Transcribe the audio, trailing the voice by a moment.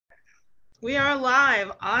We are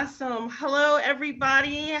live. Awesome. Hello,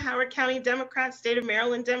 everybody. Howard County Democrats, State of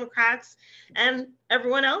Maryland Democrats, and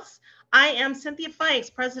everyone else. I am Cynthia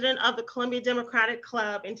Fikes, president of the Columbia Democratic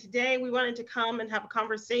Club. And today we wanted to come and have a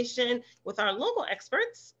conversation with our local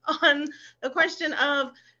experts on the question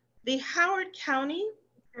of the Howard County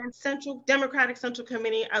and Democratic Central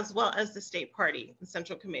Committee, as well as the state party and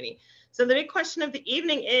Central Committee. So the big question of the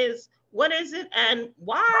evening is, what is it and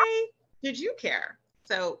why did you care?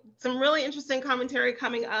 So some really interesting commentary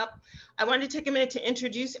coming up. I wanted to take a minute to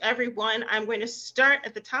introduce everyone. I'm going to start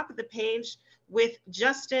at the top of the page with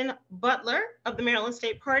Justin Butler of the Maryland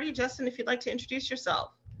State Party. Justin, if you'd like to introduce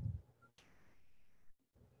yourself.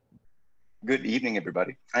 Good evening,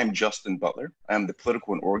 everybody. I'm Justin Butler. I'm the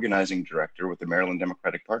political and organizing director with the Maryland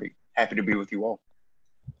Democratic Party. Happy to be with you all.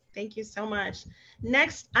 Thank you so much.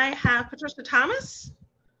 Next, I have Patricia Thomas.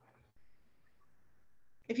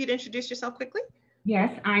 If you'd introduce yourself quickly.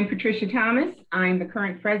 Yes, I'm Patricia Thomas. I'm the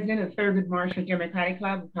current president of Thurgood Marshall Democratic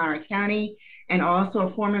Club of Howard County and also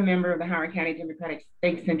a former member of the Howard County Democratic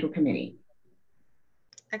State Central Committee.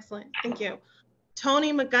 Excellent, thank you.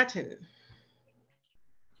 Tony McGuffin.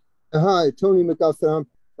 Hi, Tony McGuffin.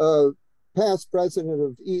 I'm past president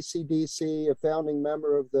of ECDC, a founding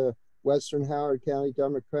member of the Western Howard County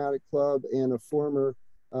Democratic Club, and a former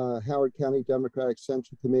Howard County Democratic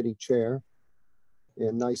Central Committee chair.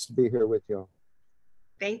 And nice to be here with y'all.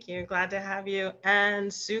 Thank you, glad to have you.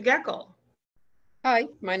 And Sue Geckle. Hi,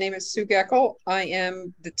 my name is Sue Geckle. I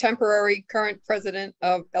am the temporary current president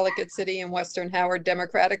of Ellicott City and Western Howard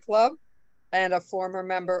Democratic Club and a former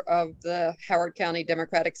member of the Howard County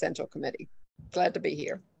Democratic Central Committee. Glad to be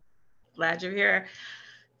here. Glad you're here.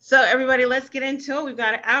 So everybody, let's get into it. We've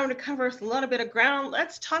got an hour to cover a little bit of ground.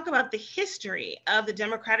 Let's talk about the history of the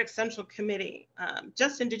Democratic Central Committee.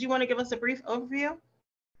 Justin, did you want to give us a brief overview?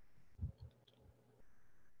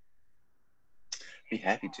 Be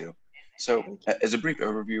happy to. So as a brief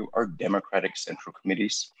overview, our Democratic Central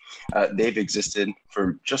Committees, they've existed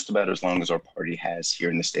for just about as long as our party has here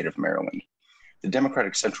in the state of Maryland. The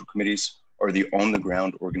Democratic Central Committees are the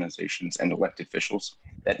on-the-ground organizations and elected officials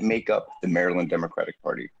that make up the Maryland Democratic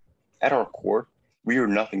Party. At our core, we are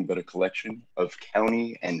nothing but a collection of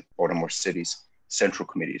county and Baltimore City's central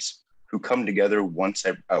committees who come together once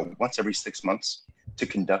every 6 months to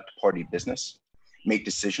conduct party business, make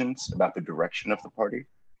decisions about the direction of the party,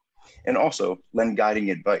 and also lend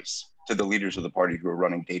guiding advice to the leaders of the party who are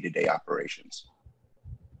running day-to-day operations.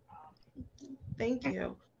 Thank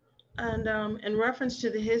you. And in reference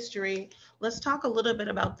to the history, let's talk a little bit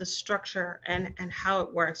about the structure and how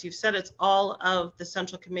it works. You've said it's all of the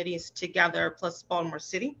central committees together plus Baltimore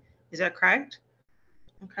City. Is that correct?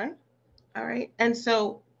 Okay. All right. And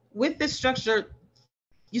so with this structure,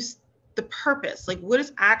 the purpose, like what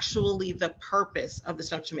is actually the purpose of the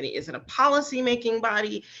Central Committee? Is it a policy-making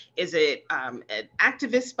body? Is it an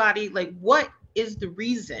activist body? Like what is the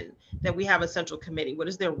reason that we have a Central Committee? What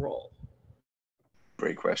is their role?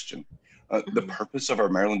 Great question. The purpose of our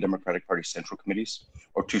Maryland Democratic Party Central Committees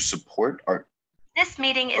are to support our... This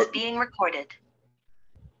meeting is being recorded.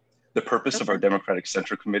 The purpose of our Democratic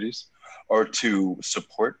Central Committees are to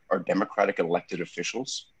support our Democratic elected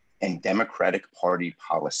officials and Democratic Party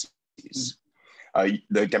policies.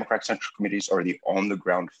 The Democratic Central Committees are the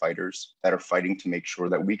on-the-ground fighters that are fighting to make sure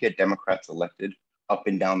that we get Democrats elected up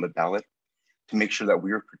and down the ballot, to make sure that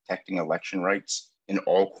we are protecting election rights in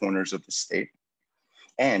all corners of the state,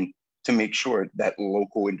 and to make sure that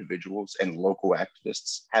local individuals and local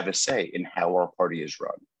activists have a say in how our party is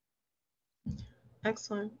run.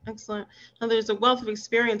 Excellent, excellent. Now there's a wealth of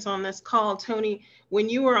experience on this call. Tony, when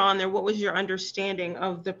you were on there, what was your understanding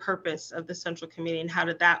of the purpose of the Central Committee and how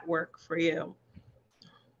did that work for you?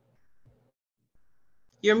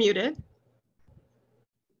 You're muted.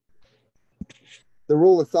 The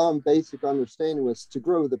rule of thumb, basic understanding was to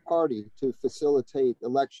grow the party, to facilitate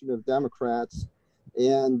election of Democrats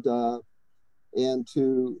and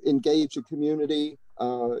to engage the community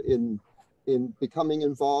in becoming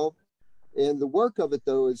involved. And the work of it,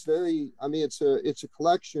 though, is very, I mean, it's a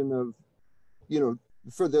collection of, you know,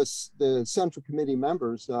 for the Central Committee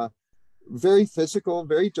members, very physical,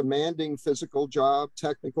 very demanding physical job,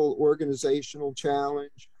 technical, organizational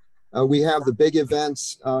challenge. We have the big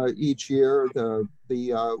events each year.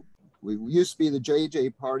 We used to be the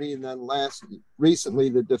JJ Party, and then recently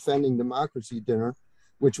the Defending Democracy Dinner,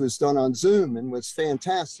 which was done on Zoom and was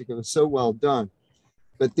fantastic. It was so well done.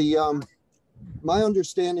 But my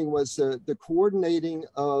understanding was the coordinating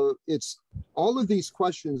of all of these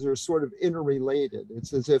questions are sort of interrelated.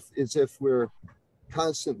 It's as if we're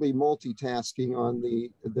constantly multitasking on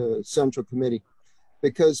the Central Committee.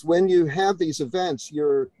 because when you have these events,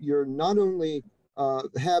 you're not only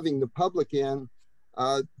having the public in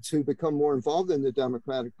to become more involved in the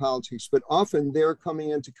democratic politics, but often they're coming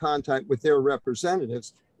into contact with their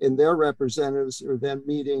representatives, and their representatives are then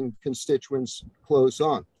meeting constituents close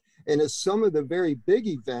on. And as some of the very big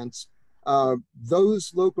events,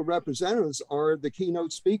 those local representatives are the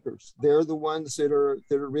keynote speakers. They're the ones that are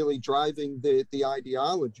really driving the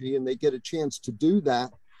ideology, and they get a chance to do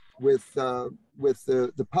that with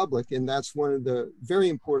the public, and that's one of the very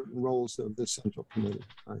important roles of the Central Committee,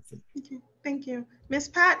 I think. Thank you. Ms.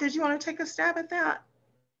 Pat, did you want to take a stab at that?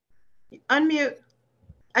 Unmute.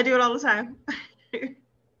 I do it all the time.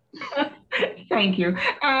 Thank you.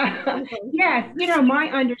 Yes, you know, my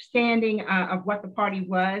understanding of what the party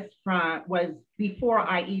was before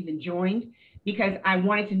I even joined, because I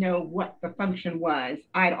wanted to know what the function was.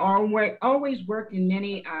 I'd always worked in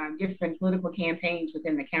many different political campaigns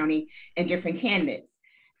within the county and different candidates.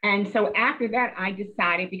 And so after that, I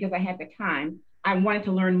decided, because I had the time, I wanted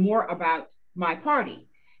to learn more about my party.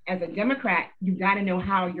 As a Democrat, you've got to know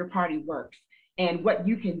how your party works and what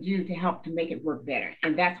you can do to help to make it work better.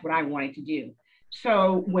 And that's what I wanted to do.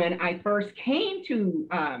 So when I first came to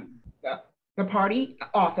the party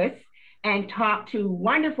office and talked to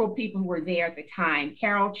wonderful people who were there at the time,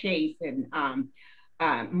 Carol Chase and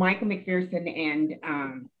Michael McPherson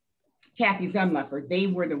and Kathy Zumluffer, they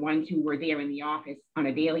were the ones who were there in the office on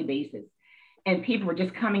a daily basis. And people were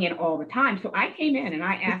just coming in all the time. So I came in and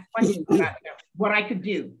I asked questions about what I could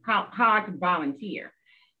do, how I could volunteer.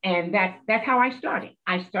 And that's how I started.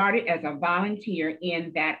 I started as a volunteer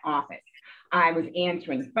in that office. I was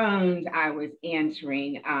answering phones. I was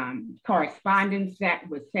answering correspondence that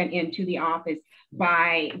was sent into the office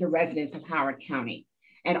by the residents of Howard County,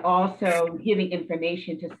 and also giving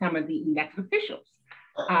information to some of the elected officials,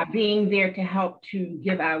 being there to help to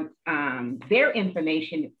give out their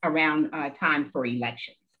information around time for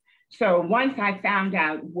elections. So once I found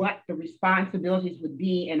out what the responsibilities would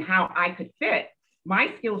be and how I could fit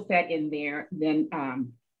my skill set in there, then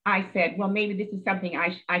I said, well, maybe this is something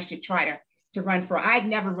I should try to run for. I'd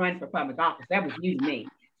never run for public office. That was new to me.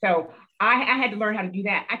 So I had to learn how to do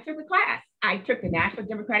that. I took a class. I took the National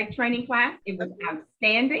Democratic Training class. It was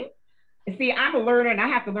outstanding. See, I'm a learner and I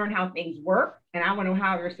have to learn how things work, and I want to know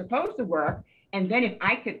how they're supposed to work. And then if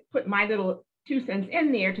I could put my little 2 cents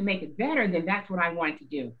in there to make it better, then that's what I wanted to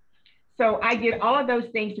do. So I did all of those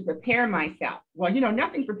things to prepare myself. Well, you know,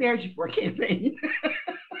 nothing prepares you for a campaign.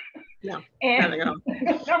 No, and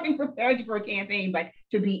nothing prepares you for a campaign, but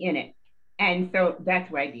to be in it. And so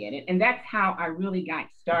that's what I did. And that's how I really got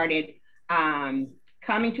started,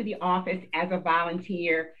 coming to the office as a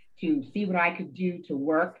volunteer to see what I could do to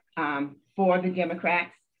work for the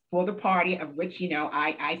Democrats, for the party of which, you know,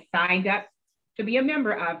 I signed up to be a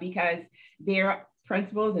member of, because their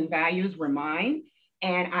principles and values were mine,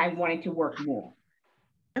 and I wanted to work more.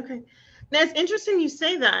 Okay. Now, it's interesting you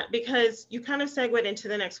say that, because you kind of segued into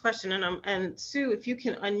the next question. And Sue, if you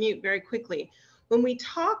can unmute very quickly. When we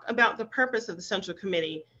talk about the purpose of the Central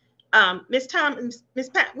Committee, Ms. Pat,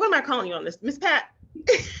 what am I calling you on this? Ms. Pat,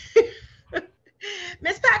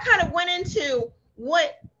 Ms. Pat kind of went into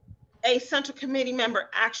what a Central Committee member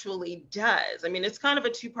actually does. I mean, it's kind of a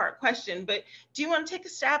two-part question, but do you want to take a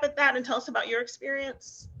stab at that and tell us about your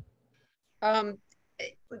experience?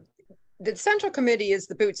 The Central Committee is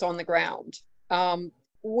the boots on the ground. Pat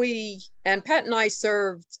and I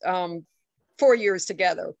served 4 years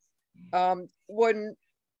together. When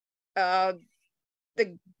the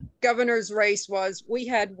governor's race was, we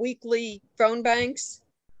had weekly phone banks,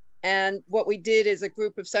 and what we did is a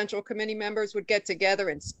group of Central Committee members would get together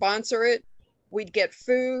and sponsor it. We'd get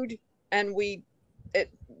food, and we'd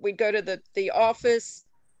go to the office,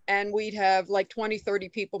 and we'd have like 20, 30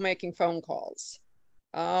 people making phone calls.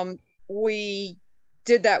 We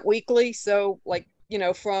did that weekly. So, like, you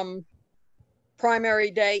know, from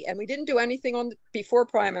primary day, and we didn't do anything before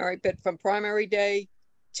primary, but from primary day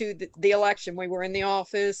to the election, we were in the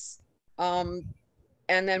office, and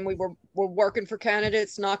then we were working for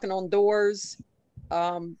candidates, knocking on doors,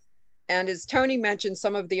 and as Tony mentioned,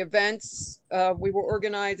 some of the events we were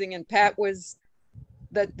organizing, and Pat was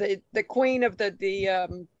the queen of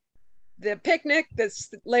the picnic,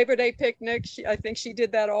 this Labor Day picnic. I think she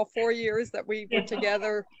did that all 4 years that we were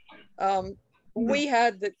together. We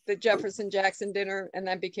had the Jefferson Jackson dinner, and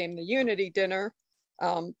then became the Unity dinner.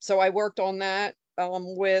 So I worked on that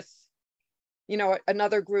with, you know,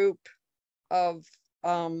 another group of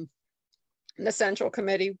the Central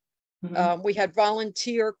Committee. Mm-hmm. We had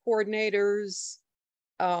volunteer coordinators.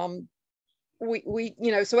 We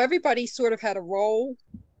you know, so everybody sort of had a role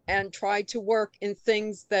and tried to work in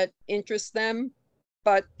things that interest them.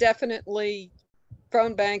 but definitely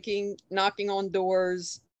phone banking, knocking on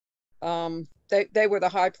doors. They were the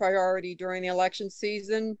high priority during the election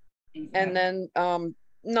season. Exactly. And then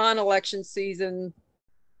non-election season,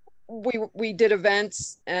 we did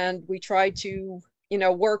events and we tried to,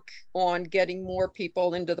 work on getting more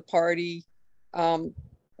people into the party.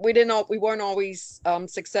 We weren't always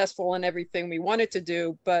successful in everything we wanted to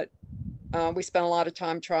do, but we spent a lot of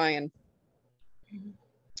time trying.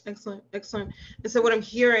 Excellent, excellent. And so what I'm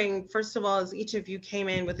hearing, first of all, is each of you came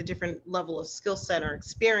in with a different level of skill set or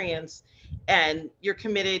experience, and you're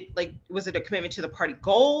committed. Like, was it a commitment to the party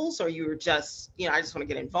goals, or you were just, I just want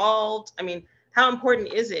to get involved? I mean, how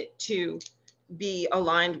important is it to be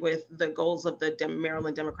aligned with the goals of the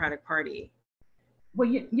Maryland Democratic Party? Well,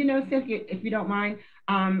 Cynthia, if you don't mind,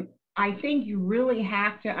 I think you really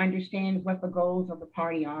have to understand what the goals of the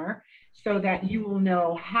party are so that you will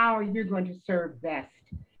know how you're going to serve best.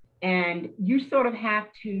 And you sort of have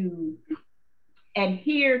to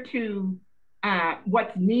adhere to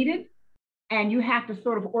what's needed, and you have to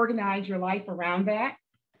sort of organize your life around that.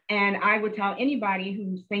 And I would tell anybody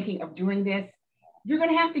who's thinking of doing this, you're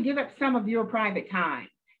going to have to give up some of your private time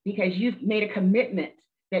because you've made a commitment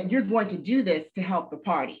that you're going to do this to help the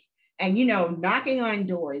party. And, knocking on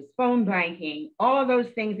doors, phone banking, all of those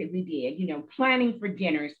things that we did, planning for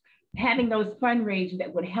dinners, having those fundraisers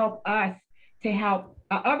that would help us to help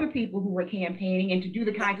other people who were campaigning and to do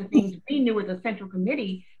the kinds of things we knew as a central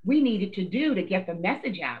committee we needed to do to get the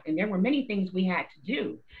message out. And there were many things we had to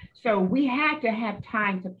do. So we had to have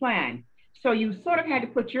time to plan. So you sort of had to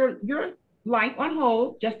put your life on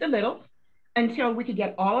hold just a little until we could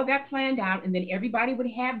get all of that planned out. And then everybody would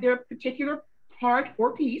have their particular part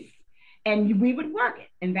or piece and we would work it.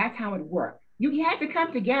 And that's how it worked. You had to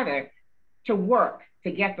come together to work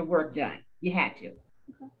to get the work done. You had to.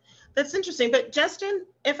 Okay. That's interesting. But Justin,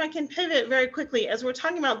 if I can pivot very quickly, as we're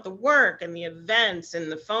talking about the work and the events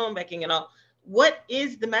and the phone banking and all, what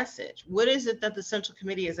is the message? What is it that the Central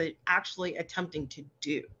Committee is actually attempting to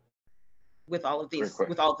do with all of these,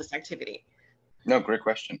 with all of this activity? No, great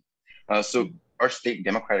question. So our state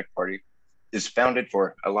Democratic Party is founded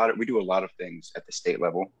for we do a lot of things at the state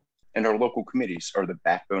level, and our local committees are the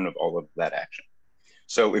backbone of all of that action.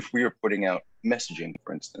 So if we are putting out messaging,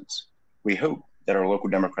 for instance, we hope that our local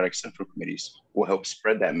Democratic Central Committees will help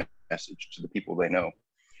spread that message to the people they know.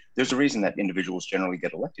 There's a reason that individuals generally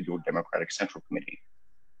get elected to a Democratic Central Committee.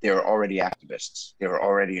 They are already activists. They are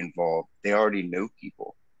already involved. They already know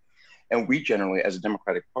people. And we generally, as a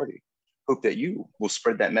Democratic Party, hope that you will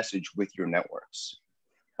spread that message with your networks.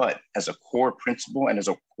 But as a core principle and as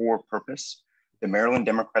a core purpose, the Maryland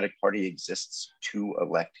Democratic Party exists to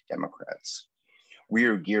elect Democrats. We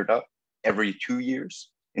are geared up every 2 years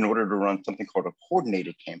in order to run something called a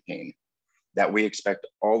coordinated campaign that we expect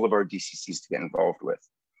all of our DCCs to get involved with,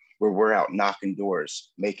 where we're out knocking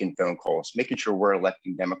doors, making phone calls, making sure we're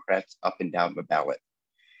electing Democrats up and down the ballot.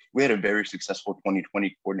 We had a very successful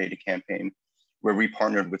 2020 coordinated campaign where we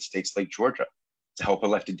partnered with states like Georgia to help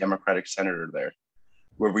elect a Democratic senator there,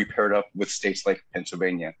 where we paired up with states like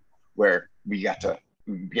Pennsylvania, where we got to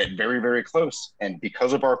get very, very close. And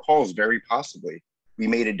because of our calls, very possibly, we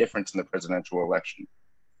made a difference in the presidential election.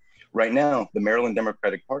 Right now, the Maryland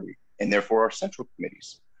Democratic Party, and therefore our central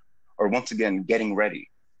committees, are once again getting ready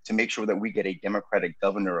to make sure that we get a Democratic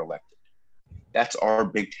governor elected. That's our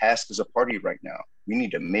big task as a party right now. We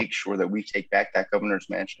need to make sure that we take back that governor's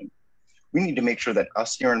mansion. We need to make sure that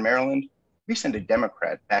us here in Maryland, we send a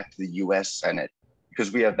Democrat back to the US Senate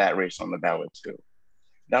because we have that race on the ballot too.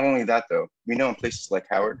 Not only that though, we know in places like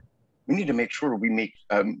Howard, we need to make sure we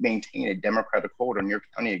maintain a Democratic hold on your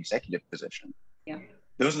county executive position. Yeah.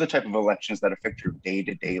 Those are the type of elections that affect your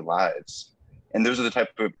day-to-day lives. And those are the type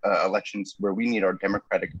of elections where we need our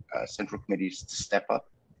Democratic Central Committees to step up,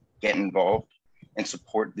 get involved, and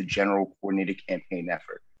support the general coordinated campaign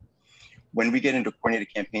effort. When we get into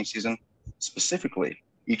coordinated campaign season, specifically,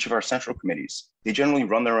 each of our Central Committees, they generally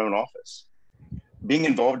run their own office. Being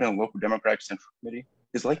involved in a local Democratic Central Committee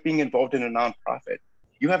is like being involved in a nonprofit.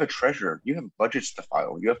 You have a treasurer, you have budgets to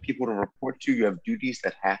file, you have people to report to, you have duties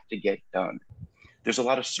that have to get done. There's a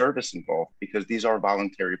lot of service involved because these are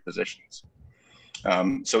voluntary positions.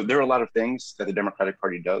 So there are a lot of things that the Democratic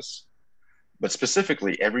Party does, but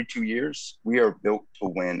specifically every 2 years, we are built to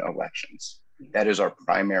win elections. That is our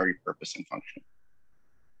primary purpose and function.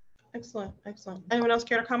 Excellent, excellent. Anyone else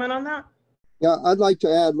care to comment on that? Yeah, I'd like to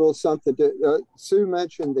add a little something. Sue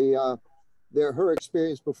mentioned her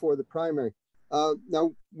experience before the primary.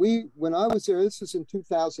 Now, when I was there, this was in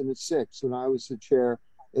 2006 when I was the chair,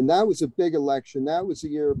 and that was a big election. That was the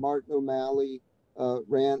year Martin O'Malley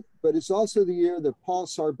ran, but it's also the year that Paul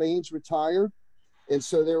Sarbanes retired. And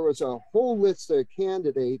so there was a whole list of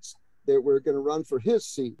candidates that were going to run for his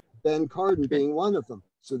seat, Ben Cardin being one of them.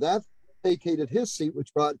 So that vacated his seat,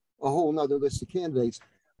 which brought a whole nother list of candidates.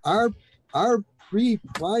 Our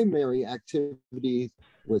pre-primary activity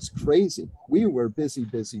was crazy. We were busy.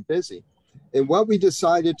 And what we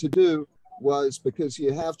decided to do was, because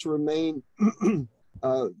you have to remain,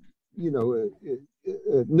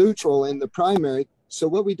 neutral in the primary. So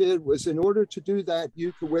what we did was, in order to do that,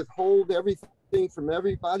 you could withhold everything from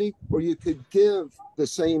everybody, or you could give the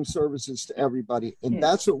same services to everybody. And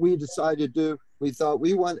that's what we decided to do. We thought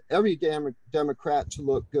we want every Democrat to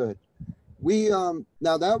look good. We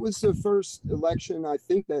now that was the first election, I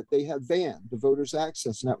think, that they had VAN, the Voters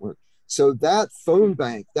Access Network. So that phone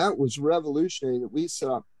bank, that was revolutionary that we set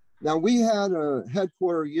up. Now we had a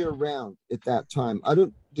headquarter year round at that time.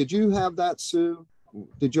 Did you have that, Sue?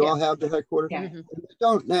 Did you all have the headquarters? Yeah. We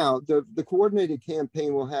don't now. The coordinated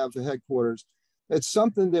campaign will have the headquarters. It's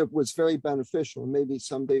something that was very beneficial. Maybe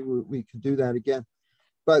someday we could do that again.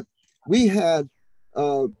 But we had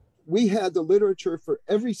the literature for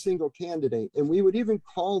every single candidate, and we would even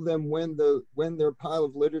call them when their pile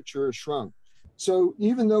of literature shrunk. So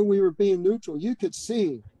even though we were being neutral, you could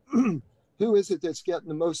see who is it that's getting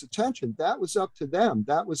the most attention. That was up to them.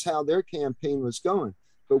 That was how their campaign was going.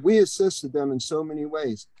 But we assisted them in so many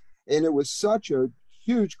ways. And it was such a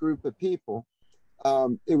huge group of people.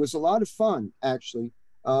 It was a lot of fun, actually.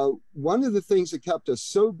 One of the things that kept us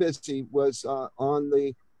so busy was on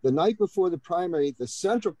the night before the primary, the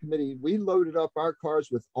Central Committee, we loaded up our cars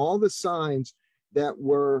with all the signs that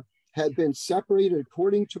had been separated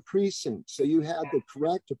according to precinct. So you had the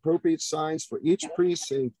correct, appropriate signs for each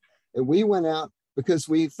precinct. And we went out because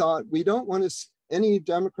we thought we don't want any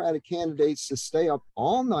Democratic candidates to stay up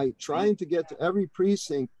all night trying to get to every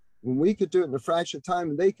precinct when we could do it in a fraction of time,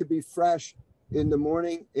 and they could be fresh in the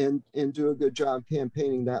morning and do a good job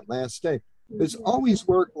campaigning that last day. It's always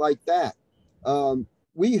worked like that.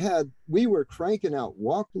 We were cranking out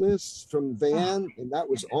walk lists from VAN, and that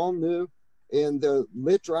was all new. And the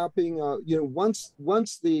lit dropping,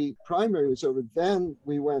 once the primary was over, then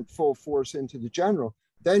we went full force into the general.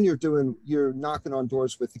 Then you're knocking on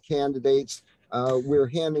doors with the candidates. We're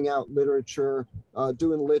handing out literature,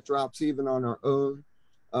 doing lit drops even on our own.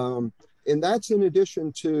 And that's in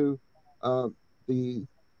addition to the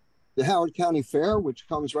Howard County Fair, which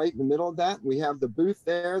comes right in the middle of that. We have the booth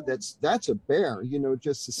there. That's a bear,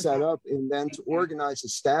 just to set up and then to organize the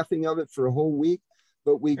staffing of it for a whole week.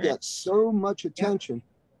 But we get so much attention,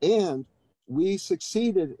 and we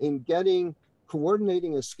succeeded in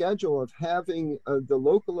coordinating a schedule of having the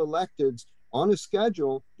local electeds on a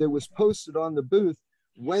schedule that was posted on the booth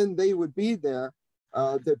when they would be there,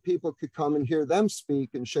 that people could come and hear them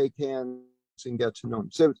speak and shake hands and get to know them.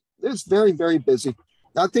 So it's very, very busy.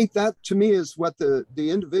 I think that, to me, is what the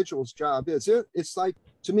individual's job is. It's like,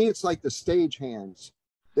 to me, it's like the stage hands.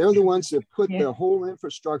 They're the ones that put the whole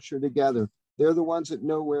infrastructure together. They're the ones that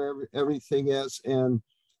know where everything is and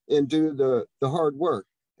do the hard work.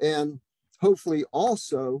 And hopefully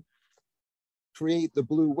also create the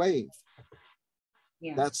blue wave.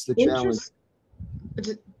 Yeah. That's the challenge.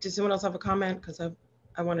 Does someone else have a comment? Because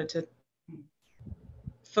I wanted to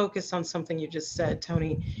focus on something you just said,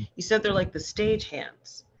 Tony. You said they're like the stage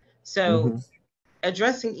hands. So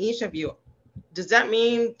addressing each of you, does that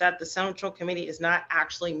mean that the Central Committee is not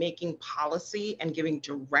actually making policy and giving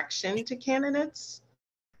direction to candidates?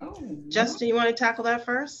 Justin, you want to tackle that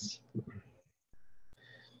first?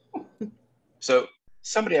 So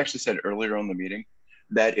somebody actually said earlier on the meeting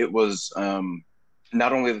that it was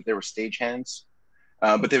not only that they were stagehands,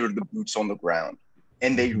 but they were the boots on the ground.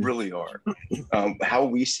 And they really are. How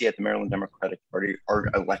we see at the Maryland Democratic Party are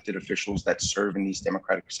elected officials that serve in these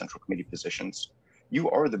Democratic Central Committee positions. You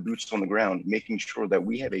are the boots on the ground, making sure that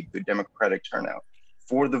we have a good Democratic turnout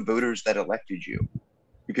for the voters that elected you.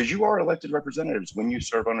 Because you are elected representatives when you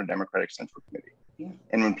serve on a Democratic Central Committee. Yeah.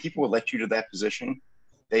 And when people elect you to that position,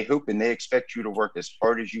 they hope and they expect you to work as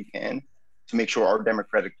hard as you can to make sure our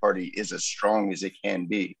Democratic Party is as strong as it can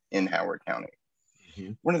be in Howard County.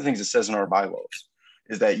 One of the things it says in our bylaws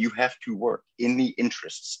is that you have to work in the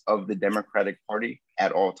interests of the Democratic Party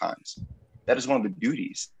at all times. That is one of the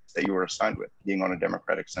duties that you are assigned with, being on a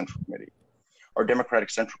Democratic Central Committee. Our Democratic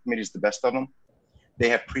Central Committee is the best of them. They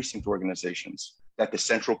have precinct organizations that the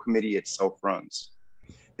Central Committee itself runs.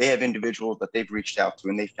 They have individuals that they've reached out to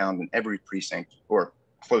and they found in every precinct, or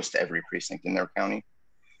close to every precinct in their county.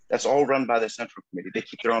 That's all run by the Central Committee. They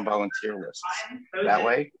keep their own volunteer lists. That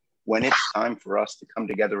way, when it's time for us to come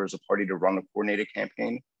together as a party to run a coordinated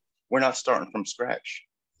campaign, we're not starting from scratch,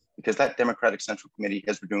 because that Democratic Central Committee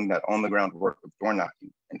has been doing that on the ground work of door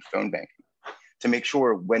knocking and phone banking. to make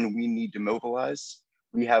sure when we need to mobilize,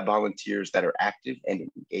 we have volunteers that are active and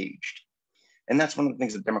engaged. And that's one of the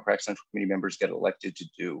things that Democratic Central Committee members get elected to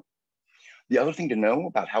do. The other thing to know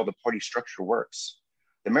about how the party structure works,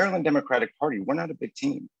 the Maryland Democratic Party, we're not a big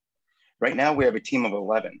team. Right now, we have a team of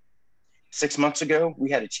 11. 6 months ago,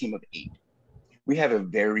 we had a team of 8. We have a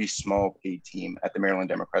very small paid team at the Maryland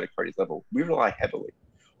Democratic Party level. We rely heavily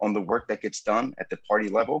on the work that gets done at the party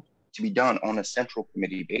level to be done on a central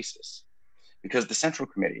committee basis, because the central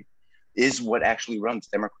committee is what actually runs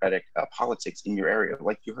Democratic politics in your area.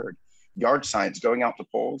 Like you heard, yard signs going out to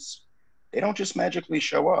polls, they don't just magically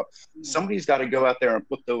show up. Somebody's got to go out there and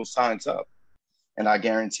put those signs up. And I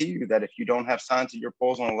guarantee you that if you don't have signs at your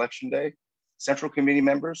polls on election day, Central Committee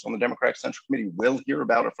members on the Democratic Central Committee will hear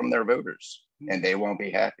about it from their voters, and they won't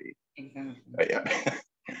be happy. Exactly. Yeah.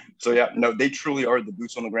 So yeah, no, they truly are the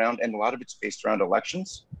boots on the ground, and a lot of it's based around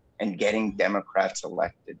elections and getting Democrats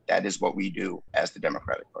elected. That is what we do as the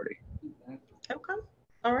Democratic Party. Okay.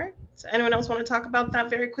 All right. So anyone else want to talk about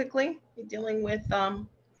that very quickly? You're dealing with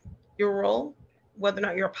your role, whether or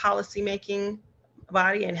not you're a policy-making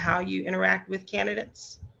body and how you interact with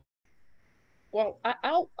candidates? Well,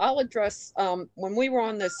 I'll address, when we were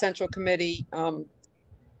on the Central Committee,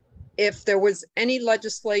 if there was any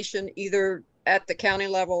legislation either at the county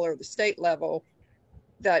level or the state level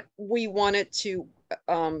that we wanted to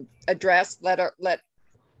address, let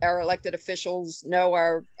our elected officials know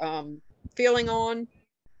our feeling on,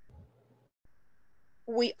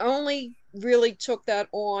 we only really took that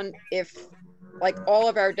on if like all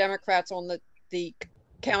of our Democrats on the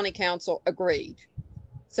county council agreed.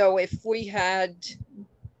 So if we had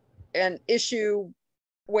an issue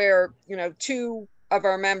where, you know, 2 of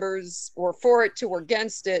our members were for it, 2 were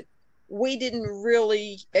against it, we didn't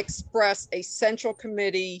really express a central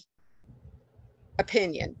committee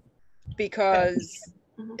opinion because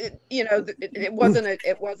it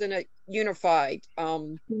wasn't a unified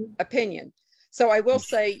opinion. So I will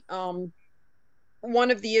say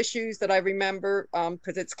one of the issues that I remember,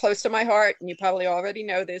 because it's close to my heart, and you probably already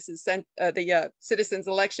know this, is the Citizens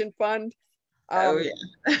Election Fund. All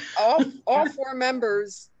 4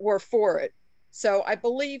 members were for it. So I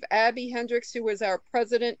believe Abby Hendricks, who was our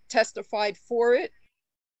president, testified for it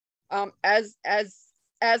as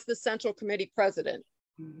the Central Committee president.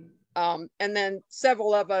 And then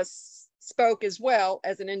several of us spoke as well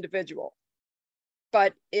as an individual.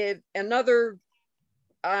 But if another,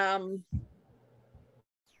 I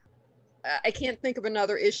can't think of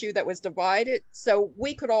another issue that was divided. So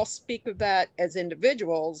we could all speak of that as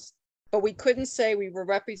individuals, but we couldn't say we were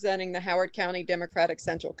representing the Howard County Democratic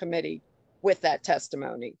Central Committee with that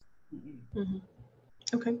testimony. Mm-hmm.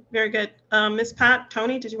 Okay, very good. Ms. Pat,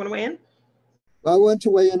 Tony, did you want to weigh in? I want to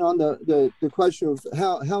weigh in on the question of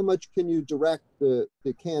how much can you direct the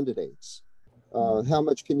candidates? How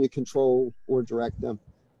much can you control or direct them?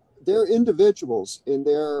 They're individuals, and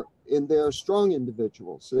they're strong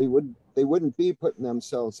individuals. So they wouldn't be putting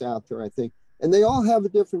themselves out there, I think. And they all have a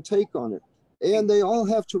different take on it. And they all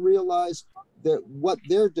have to realize that what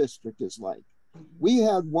their district is like. We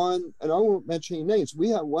had one, and I won't mention any names, we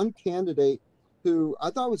had one candidate who I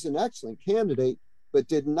thought was an excellent candidate, but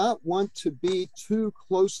did not want to be too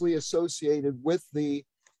closely associated with the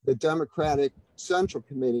Democratic Central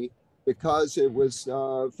Committee because it was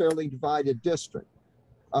a fairly divided district.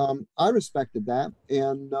 I respected that,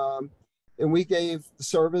 and we gave the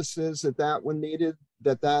services that one needed,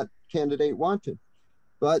 that candidate wanted.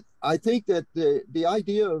 But I think that the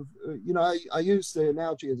idea of, I use the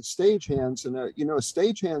analogy of the stagehands, and a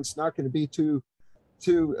stagehand's not going to be too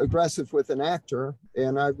aggressive with an actor.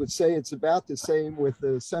 And I would say it's about the same with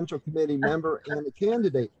the Central Committee member and the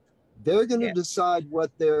candidate. They're going to decide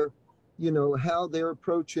what their, how their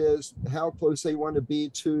approach is, how close they want to be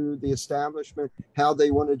to the establishment, how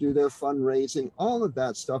they want to do their fundraising. All of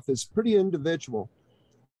that stuff is pretty individual.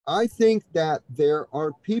 I think that there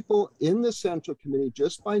are people in the Central Committee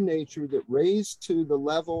just by nature that raise to the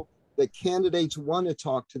level that candidates want to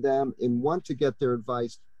talk to them and want to get their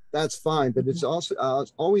advice. That's fine, but it's also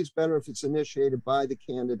always better if it's initiated by the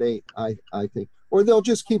candidate, I think, or they'll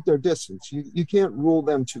just keep their distance. You can't rule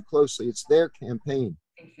them too closely. It's their campaign.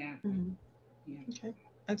 Exactly. Mm-hmm. Yeah. Okay,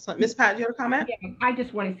 excellent. Ms. Pat, do you have a comment? Yeah, I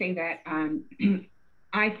just want to say that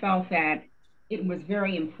I felt that it was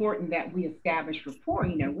very important that we establish rapport,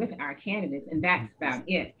 with our candidates, and that's about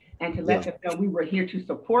it. And to let them know we were here to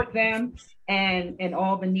support them and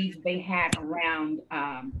all the needs they had around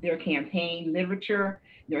their campaign literature,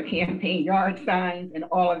 their campaign yard signs, and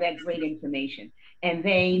all of that great information. And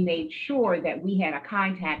they made sure that we had a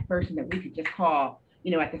contact person that we could just call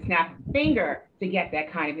at the snap of a finger to get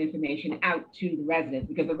that kind of information out to the residents,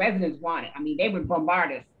 because the residents want it. I mean, they would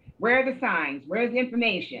bombard us. Where are the signs? Where's the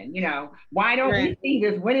information? Why don't we see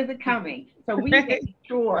this? When is it coming? So we make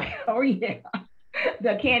sure,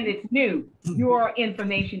 the candidates knew your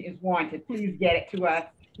information is wanted. Please get it to us.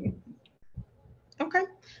 Okay,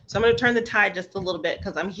 so I'm going to turn the tide just a little bit,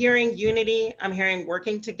 because I'm hearing unity, I'm hearing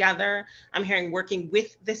working together, I'm hearing working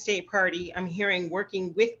with the state party, I'm hearing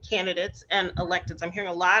working with candidates and electeds. I'm hearing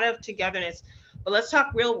a lot of togetherness, but let's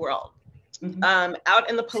talk real world. Out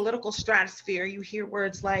in the political stratosphere, you hear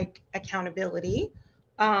words like accountability,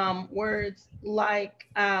 words like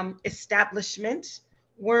establishment,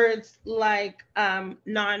 words like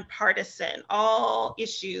nonpartisan, all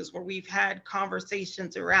issues where we've had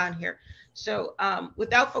conversations around here. So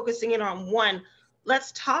without focusing in on one,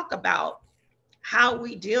 let's talk about how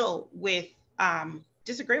we deal with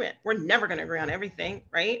disagreement. We're never going to agree on everything,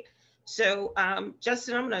 right? So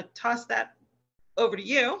Justin, I'm going to toss that over to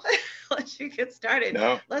you. Let you get started.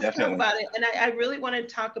 No, let's definitely. talk about it. And I really want to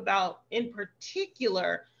talk about, in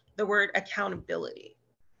particular, the word accountability.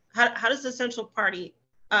 How does the Central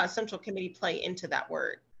Committee play into that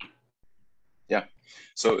word? Yeah.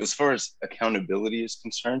 So as far as accountability is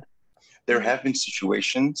concerned, there have been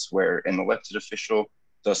situations where an elected official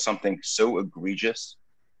does something so egregious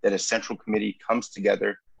that a Central Committee comes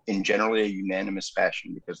together in generally a unanimous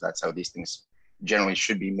fashion, because that's how these things generally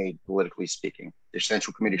should be made, politically speaking. The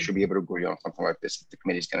Central Committee should be able to agree on something like this if the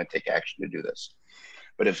committee is going to take action to do this.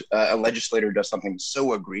 But if a legislator does something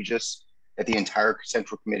so egregious that the entire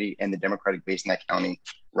Central Committee and the Democratic base in that county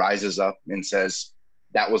rises up and says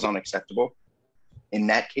that was unacceptable, in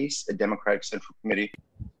that case, a Democratic Central Committee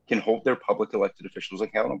can hold their public elected officials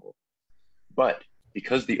accountable. But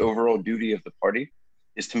because the overall duty of the party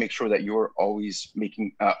is to make sure that you're always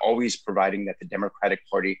providing that the Democratic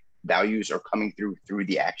Party values are coming through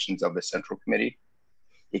the actions of the Central Committee,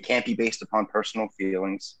 it can't be based upon personal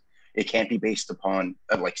feelings. It can't be based upon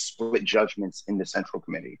split judgments in the Central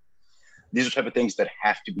Committee. These are the type of things that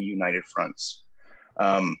have to be united fronts.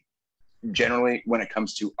 Generally, when it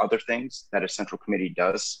comes to other things that a Central Committee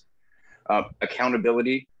does,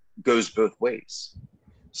 accountability goes both ways.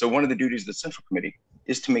 So one of the duties of the Central Committee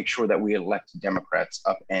is to make sure that we elect Democrats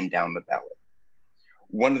up and down the ballot.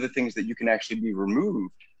 One of the things that you can actually be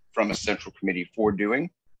removed from a Central Committee for doing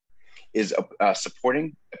is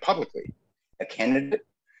supporting publicly a candidate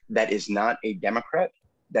that is not a Democrat,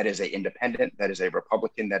 that is an independent, that is a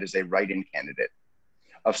Republican, that is a write-in candidate,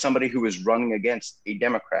 of somebody who is running against a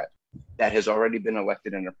Democrat that has already been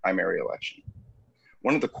elected in a primary election.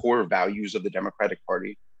 One of the core values of the Democratic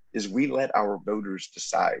Party is we let our voters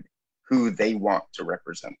decide who they want to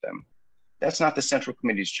represent them. That's not the Central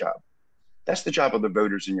Committee's job. That's the job of the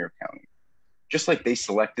voters in your county. Just like they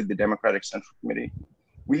selected the Democratic Central Committee,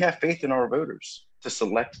 we have faith in our voters to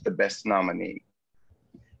select the best nominee.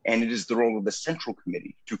 And it is the role of the Central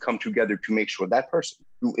Committee to come together to make sure that person,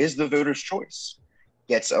 who is the voter's choice,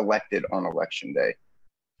 gets elected on election day.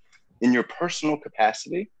 In your personal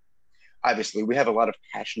capacity, obviously, we have a lot of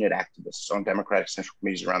passionate activists on Democratic Central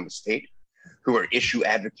Committees around the state who are issue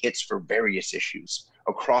advocates for various issues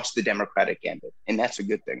across the Democratic gambit, and that's a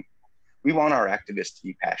good thing. We want our activists to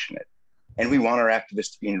be passionate, and we want our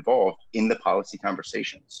activists to be involved in the policy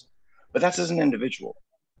conversations. But that's as an individual.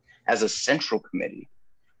 As a Central Committee,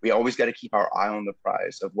 we always got to keep our eye on the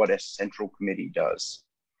prize of what a Central Committee does.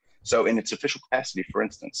 So in its official capacity, for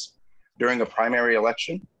instance, during a primary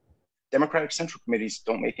election, Democratic Central Committees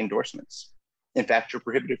don't make endorsements. In fact, you're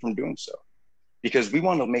prohibited from doing so, because we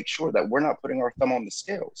want to make sure that we're not putting our thumb on the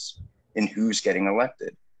scales in who's getting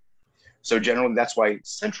elected. So generally, that's why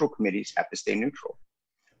Central Committees have to stay neutral.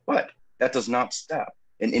 But that does not stop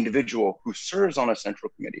an individual who serves on a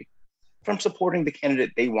Central Committee from supporting the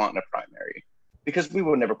candidate they want in a primary, because we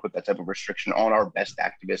will never put that type of restriction on our best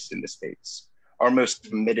activists in the states, our most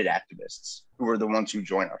committed activists, who are the ones who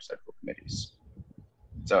join our Central Committees.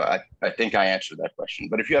 So I think I answered that question.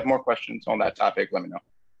 But if you have more questions on that topic, let me know.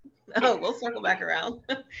 Oh, we'll circle back around.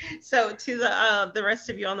 So to the rest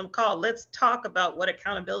of you on the call, let's talk about what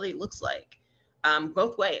accountability looks like.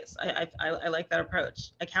 Both ways. I like that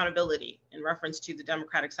approach. Accountability in reference to the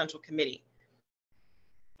Democratic Central Committee.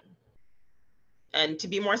 And to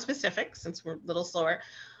be more specific, since we're a little slower,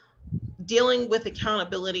 dealing with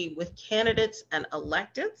accountability with candidates and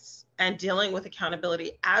electeds, and dealing with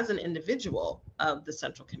accountability as an individual of the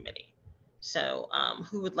Central Committee. So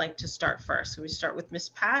who would like to start first? Can we start with Ms.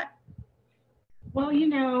 Pat? Well,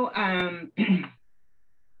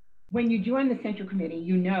 when you join the Central Committee,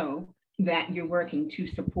 you know that you're working to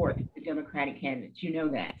support the Democratic candidates. You know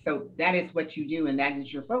that. So that is what you do, and that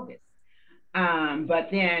is your focus. But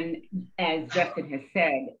then, as Justin has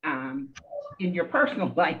said, in your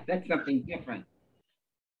personal life, that's something different.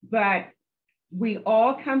 But we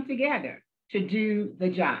all come together to do the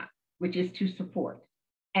job, which is to support.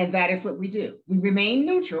 And that is what we do. We remain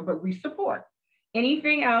neutral, but we support.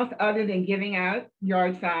 Anything else other than giving out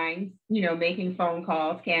yard signs, making phone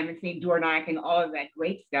calls, canvassing, door knocking, all of that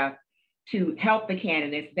great stuff to help the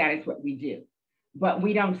candidates, that is what we do. But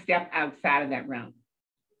we don't step outside of that realm.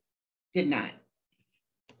 Did not.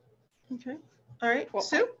 Okay. All right. Well,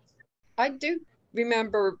 Sue? I do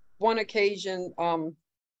remember one occasion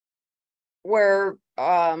where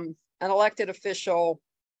an elected official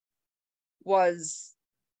was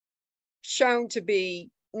shown to be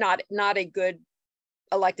not a good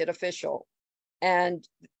elected official, and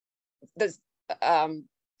this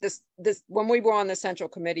when we were on the Central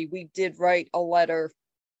Committee, we did write a letter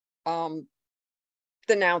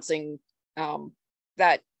denouncing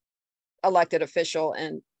that elected official,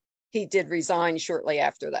 and he did resign shortly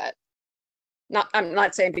after that. I'm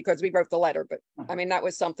not saying because we wrote the letter, but I mean, that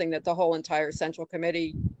was something that the whole entire Central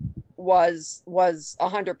Committee was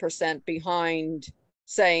 100% behind,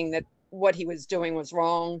 saying that what he was doing was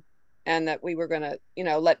wrong, and that we were going to,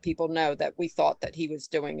 let people know that we thought that he was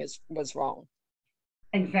doing was wrong.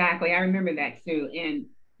 Exactly. I remember that, Sue.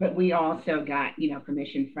 But we also got,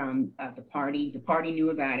 permission from the party. The party knew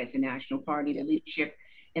about it, the National Party, the leadership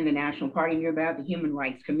in the National Party knew about it, the Human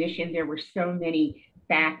Rights Commission. There were so many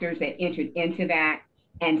factors that entered into that.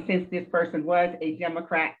 And since this person was a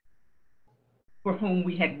Democrat for whom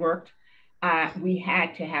we had worked, we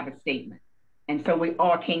had to have a statement. And so we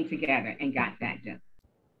all came together and got that done.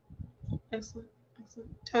 Excellent. Excellent.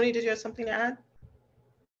 Tony, did you have something to add?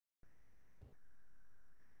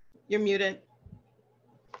 You're muted.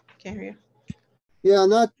 Can't hear you. Yeah,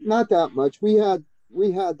 not that much. We had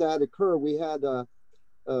that occur. We had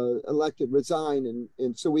elected resign,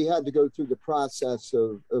 and so we had to go through the process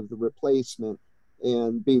of the replacement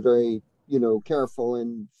and be very careful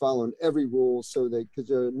and following every rule, so that because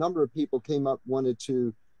a number of people came up, wanted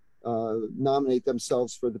to nominate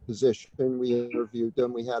themselves for the position. We interviewed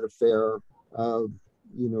them. We had a fair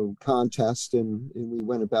contest, and we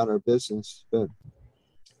went about our business. But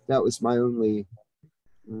that was my only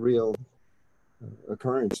real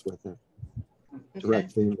occurrence with it,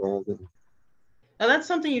 directly involved in. Now that's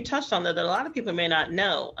something you touched on that a lot of people may not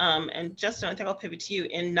know. And Justin, I think I'll pivot to you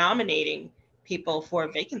in nominating people for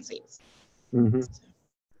vacancies. Mm-hmm.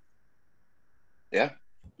 Yeah,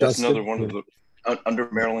 that's Justin, another one of the, under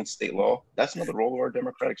Maryland state law, that's another role of our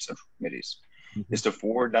Democratic Central Committees, is to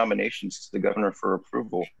forward nominations to the governor for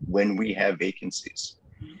approval when we have vacancies.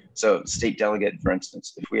 So state delegate, for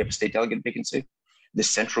instance, if we have a state delegate vacancy, the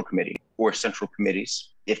Central Committee or Central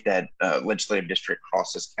Committees, if that legislative district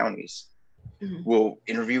crosses counties, will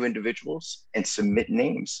interview individuals and submit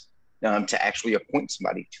names to actually appoint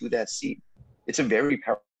somebody to that seat. It's a very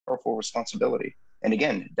powerful responsibility. And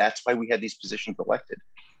again, that's why we had these positions elected,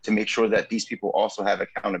 to make sure that these people also have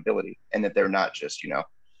accountability and that they're not just,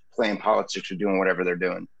 playing politics or doing whatever they're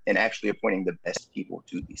doing, and actually appointing the best people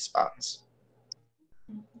to these spots.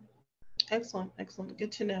 Excellent, excellent.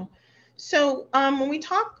 Good to know. So when we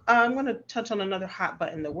talk, I'm going to touch on another hot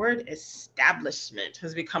button. The word establishment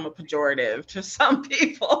has become a pejorative to some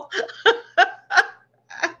people.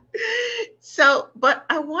 But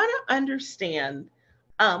I want to understand,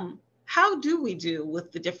 how do we do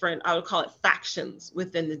with the different, I would call it factions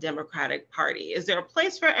within the Democratic Party? Is there a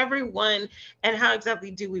place for everyone? And how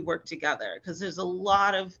exactly do we work together? Because there's a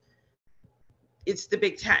lot of, it's the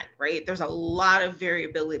Big Ten, right? There's a lot of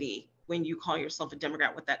variability when you call yourself a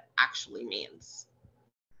Democrat, what that actually means.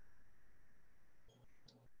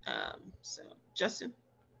 So, Justin?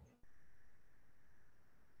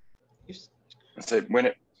 So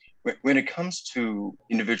when it comes to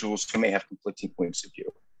individuals who may have conflicting points of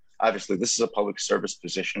view, obviously this is a public service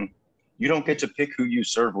position. You don't get to pick who you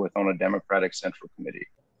serve with on a Democratic Central Committee.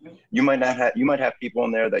 You might have people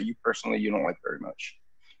in there that you don't like very much,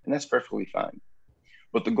 and that's perfectly fine.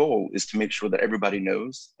 But the goal is to make sure that everybody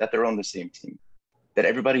knows that they're on the same team, that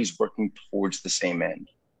everybody's working towards the same end.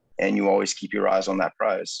 And you always keep your eyes on that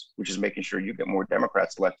prize, which is making sure you get more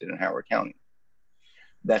Democrats elected in Howard County.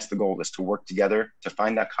 That's the goal, is to work together, to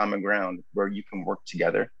find that common ground where you can work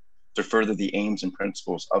together to further the aims and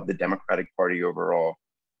principles of the Democratic Party overall.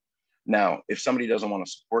 Now, if somebody doesn't want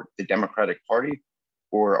to support the Democratic Party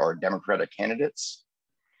or our Democratic candidates,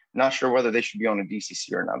 not sure whether they should be on a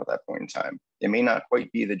DCC or not at that point in time. It may not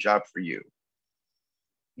quite be the job for you.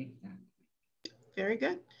 Very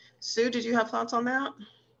good. Sue, did you have thoughts on that?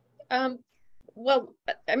 Well,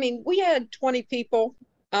 I mean, we had 20 people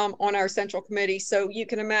on our Central Committee, so you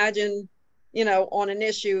can imagine you know, on an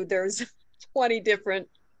issue, there's 20 different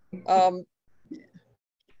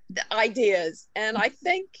ideas. And I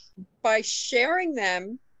think by sharing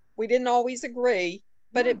them, we didn't always agree,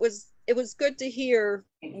 but it was good to hear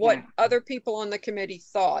what other people on the committee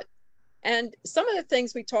thought. And some of the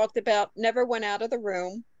things we talked about never went out of the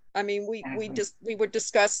room. I mean, we would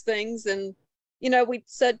discuss things, and, you know, we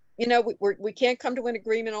said, you know, we can't come to an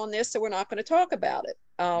agreement on this, so we're not going to talk about it.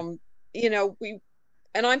 You know,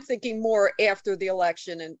 and I'm thinking more after the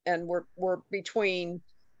election, and we're between,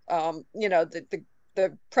 you know,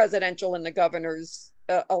 the presidential and the governor's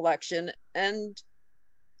election. And,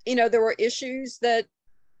 you know, there were issues that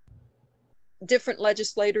different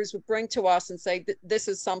legislators would bring to us and say that this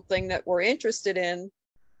is something that we're interested in.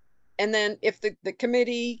 And then if the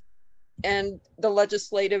committee and the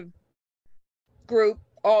legislative group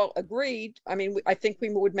all agreed, I mean, I think we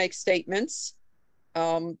would make statements.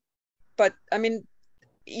 But I mean,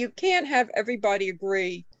 you can't have everybody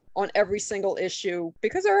agree on every single issue,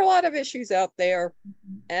 because there are a lot of issues out there,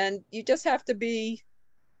 and you just have to be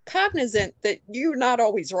cognizant that you're not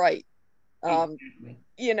always right.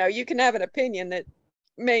 You know, you can have an opinion that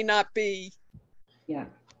may not be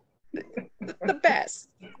the best.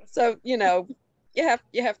 So, you know, you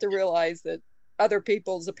have to realize that other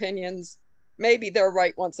people's opinions, maybe they're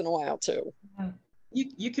right once in a while too.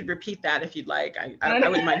 You could repeat that if you'd like. I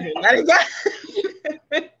wouldn't mind hearing that again.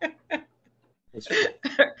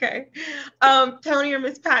 Okay. Tony or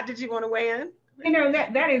Miss Pat, did you want to weigh in? You know,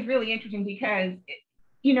 that is really interesting, because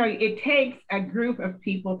you know, it takes a group of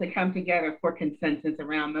people to come together for consensus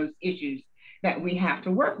around those issues that we have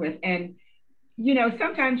to work with. And, you know,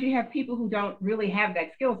 sometimes you have people who don't really have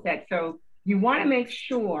that skill set. So you want to make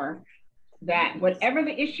sure that whatever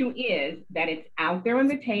the issue is, that it's out there on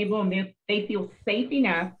the table and they feel safe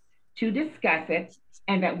enough to discuss it,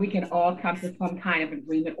 and that we can all come to some kind of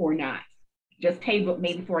agreement, or not. Just table it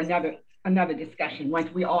maybe for another discussion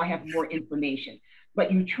once we all have more information.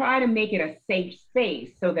 But you try to make it a safe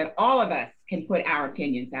space so that all of us can put our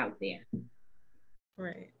opinions out there.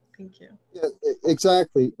 Right. Thank you. Yeah,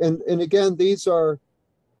 exactly. And again, these are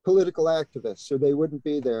political activists, so they wouldn't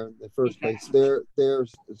be there in the first place. They're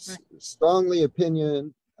strongly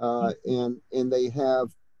opinion, and they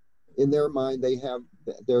have, in their mind, they have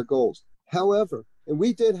their goals. However, and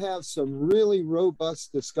we did have some really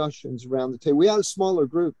robust discussions around the table. We had a smaller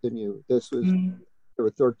group than you. This was, there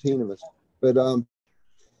were 13 of us. But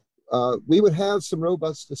we would have some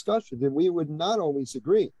robust discussions, and we would not always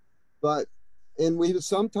agree. And we would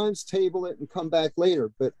sometimes table it and come back later.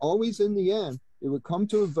 But always in the end, it would come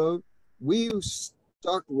to a vote. We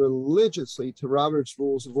stuck religiously to Robert's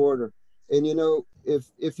Rules of Order. And, you know,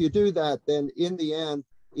 if you do that, then in the end,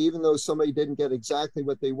 even though somebody didn't get exactly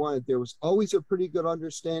what they wanted, there was always a pretty good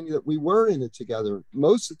understanding that we were in it together.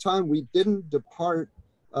 Most of the time, we didn't depart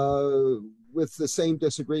with the same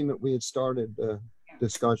disagreement we had started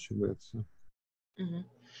discussion with. So. Mm-hmm.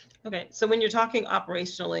 Okay, so when you're talking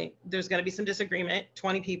operationally, there's going to be some disagreement,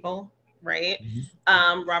 20 people, right?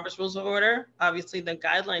 Mm-hmm. Robert's Rules of Order, obviously the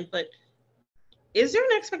guideline, but is there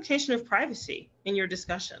an expectation of privacy in your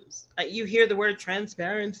discussions? You hear the word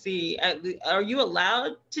transparency. Are you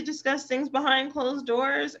allowed to discuss things behind closed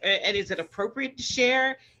doors? And is it appropriate to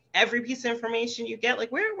share every piece of information you get?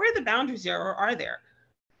 Like, where are the boundaries there, or are there?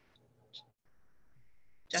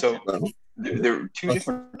 Justin? So there are two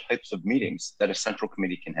different types of meetings that a central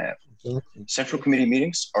committee can have. Central committee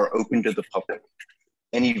meetings are open to the public.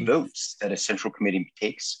 Any votes that a central committee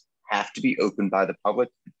takes have to be opened by the public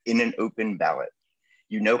in an open ballot.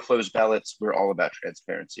 You know, closed ballots, we're all about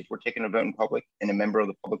transparency. If we're taking a vote in public and a member of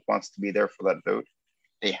the public wants to be there for that vote,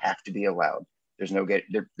 they have to be allowed. There's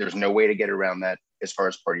no way to get around that as far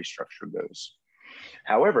as party structure goes.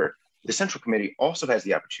 However, the central committee also has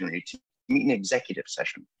the opportunity to meet an executive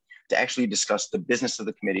session to actually discuss the business of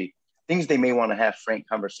the committee, things they may want to have frank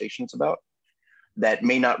conversations about that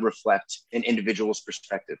may not reflect an individual's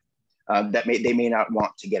perspective, they may not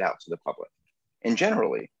want to get out to the public. And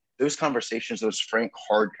generally, those conversations, those frank,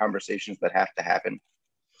 hard conversations that have to happen,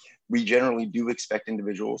 we generally do expect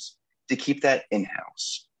individuals to keep that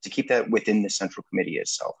in-house, to keep that within the central committee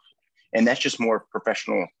itself. And that's just more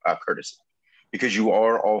professional courtesy, because you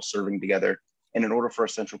are all serving together. And in order for a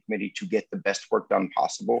central committee to get the best work done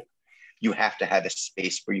possible, you have to have a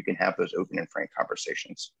space where you can have those open and frank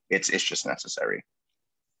conversations. It's just necessary.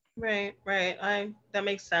 Right. That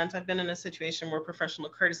makes sense. I've been in a situation where professional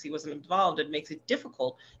courtesy wasn't involved. It makes it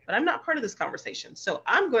difficult, but I'm not part of this conversation, so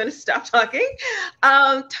I'm going to stop talking.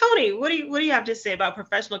 Tony, what do you have to say about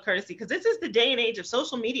professional courtesy? Because this is the day and age of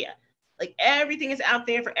social media. Like, everything is out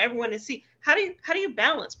there for everyone to see. How do you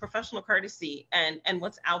balance professional courtesy and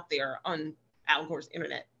what's out there on of course,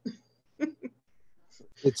 internet.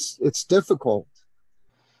 It's difficult.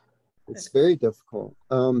 It's very difficult.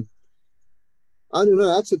 I don't know.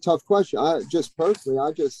 That's a tough question. I just personally,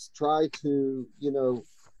 I just try to,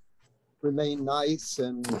 remain nice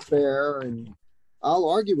and fair, and I'll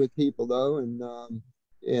argue with people though, and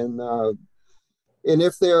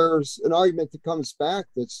if there's an argument that comes back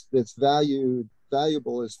that's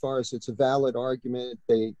valuable as far as it's a valid argument,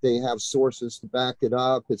 they have sources to back it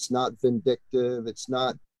up. It's not vindictive. It's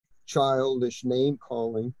not childish name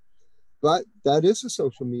calling. But that is a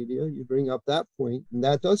social media. You bring up that point, and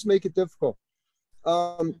that does make it difficult.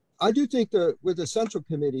 I do think that with the Central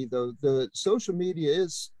Committee, though, the social media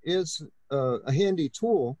is a handy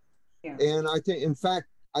tool. Yeah. And I think, in fact,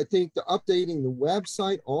 the updating the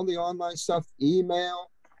website, all the online stuff,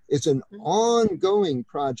 email, it's an ongoing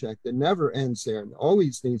project that never ends there and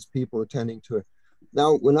always needs people attending to it.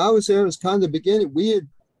 Now, when I was there, it was kind of the beginning.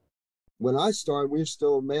 When I started, we were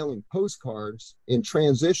still mailing postcards and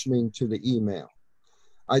transitioning to the email.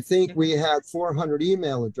 I think we had 400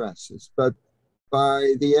 email addresses, but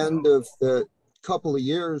by the end of the couple of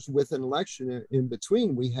years with an election in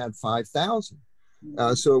between, we had 5,000.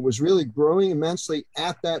 So it was really growing immensely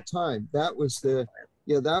at that time. That was the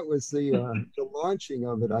launching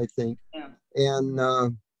of it, I think. Yeah. And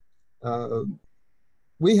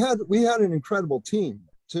we had an incredible team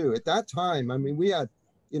too. At that time, I mean, we had,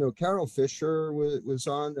 Carol Fisher was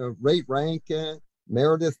on, Ray Rankin,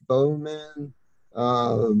 Meredith Bowman,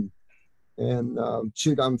 and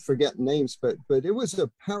shoot, I'm forgetting names, but it was a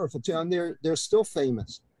powerful team. They're still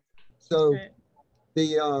famous. So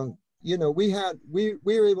we were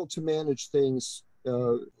able to manage things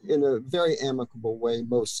in a very amicable way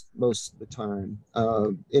most of the time,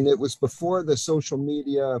 and it was before the social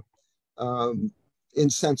media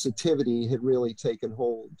insensitivity had really taken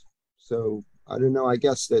hold. So I don't know. I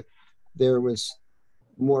guess that there was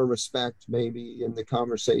more respect maybe in the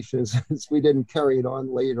conversations as we didn't carry it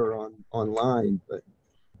on later online, but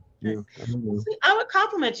I don't know. I would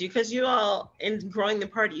compliment you because you all, in growing the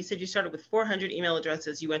party, you said you started with 400 email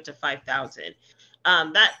addresses, you went to 5,000.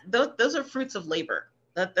 Those are fruits of labor.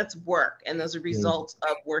 That's work, and those are results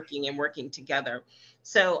of working together.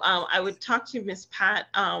 So I would talk to Miss Pat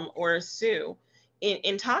or Sue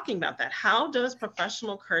in talking about that. How does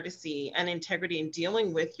professional courtesy and integrity in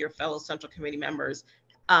dealing with your fellow Central Committee members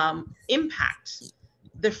impact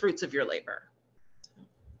the fruits of your labor?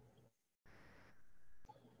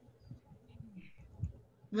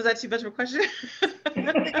 Was that too much of a question?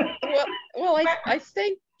 well, I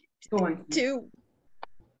think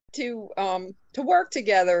to work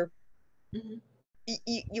together,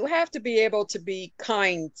 you have to be able to be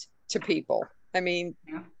kind to people. I mean,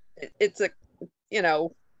 it's a,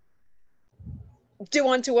 do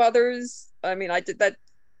unto others. I mean, I did that.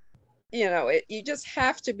 You just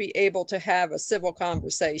have to be able to have a civil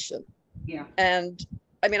conversation. Yeah. And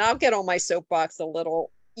I mean, I'll get on my soapbox a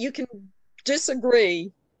little. You can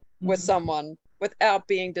disagree with someone without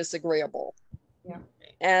being disagreeable. Yeah.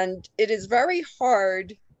 And it is very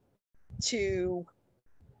hard to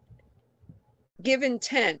give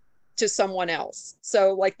intent to someone else.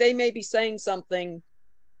 So like they may be saying something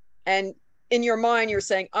and in your mind you're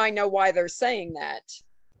saying, I know why they're saying that,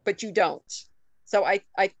 but you don't. So I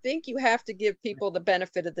think you have to give people the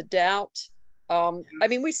benefit of the doubt. I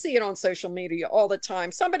mean, we see it on social media all the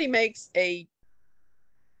time. Somebody makes a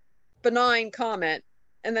benign comment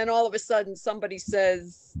and then all of a sudden somebody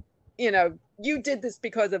says, you did this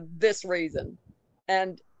because of this reason.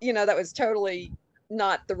 And, that was totally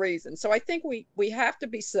not the reason. So I think we have to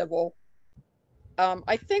be civil.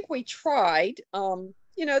 I think we tried,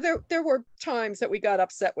 there were times that we got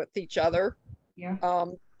upset with each other. Yeah.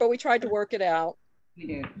 But we tried to work it out. We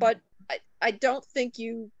did. But I don't think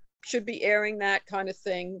you should be airing that kind of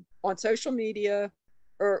thing on social media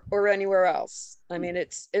or anywhere else. I mean,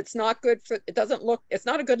 it's not good it's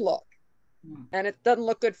not a good look. And it doesn't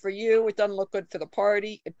look good for you. It doesn't look good for the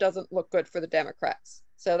party. It doesn't look good for the Democrats.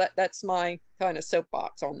 So that's my kind of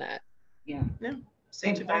soapbox on that. Yeah. Yeah.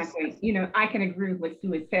 Exactly. I can agree with what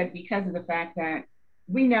Sue has said because of the fact that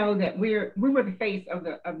we know that we were the face of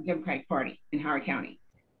the Democratic Party in Howard County.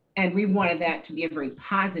 And we wanted that to be a very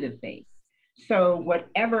positive face. So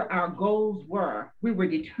whatever our goals were, we were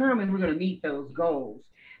determined we're going to meet those goals.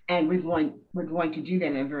 And we're going to do that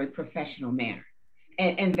in a very professional manner.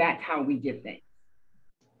 And that's how we did things.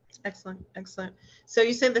 Excellent. So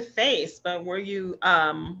you said the face, but were you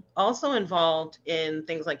also involved in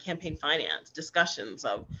things like campaign finance, discussions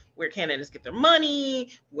of where candidates get their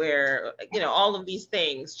money, where, all of these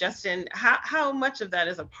things? Justin, how much of that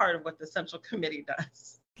is a part of what the Central Committee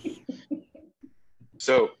does?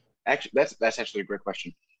 So Actually, that's actually a great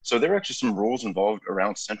question. So there are actually some rules involved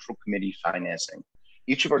around central committee financing.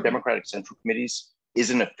 Each of our Democratic Central Committees is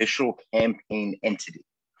an official campaign entity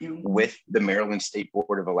with the Maryland State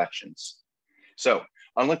Board of Elections. So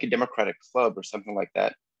unlike a Democratic club or something like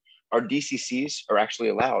that, our DCCs are actually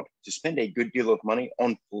allowed to spend a good deal of money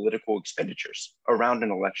on political expenditures around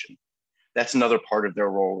an election. That's another part of their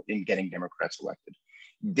role in getting Democrats elected.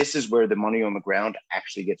 This is where the money on the ground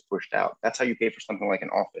actually gets pushed out. That's how you pay for something like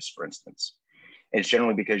an office, for instance. And it's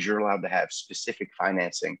generally because you're allowed to have specific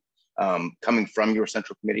financing coming from your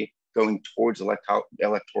central committee going towards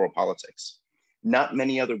electoral politics. Not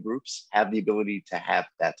many other groups have the ability to have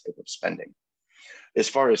that type of spending. As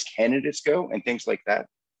far as candidates go and things like that,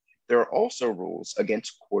 there are also rules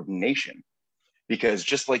against coordination, because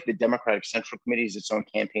just like the Democratic Central Committee is its own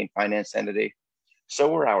campaign finance entity,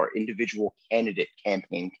 so are our individual candidate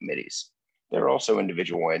campaign committees. They're also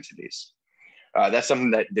individual entities. That's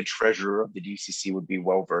something that the treasurer of the DCC would be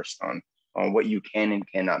well versed on what you can and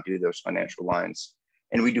cannot do those financial lines.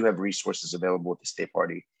 And we do have resources available at the state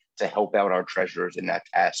party to help out our treasurers in that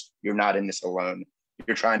task. You're not in this alone.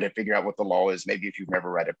 You're trying to figure out what the law is, maybe if you've never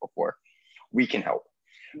read it before. We can help.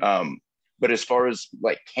 But as far as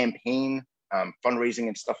like campaign fundraising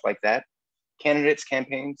and stuff like that, candidates'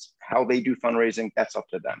 campaigns, how they do fundraising, that's up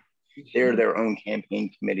to them. They're their own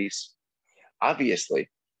campaign committees. Obviously,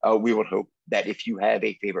 we would hope that if you have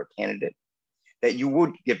a favorite candidate, that you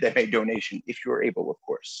would give them a donation if you're able, of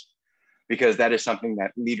course, because that is something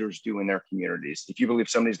that leaders do in their communities. If you believe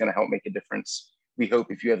somebody's going to help make a difference, we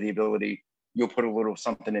hope if you have the ability, you'll put a little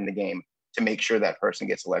something in the game to make sure that person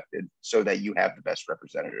gets elected so that you have the best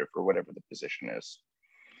representative for whatever the position is.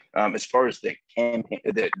 As far as the campaign,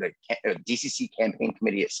 the DCC campaign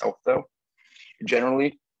committee itself, though,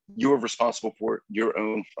 generally you are responsible for your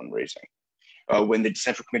own fundraising. When the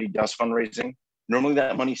central committee does fundraising, normally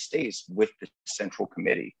that money stays with the central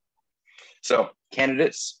committee. So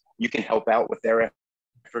candidates, you can help out with their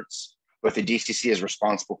efforts, but the DCC is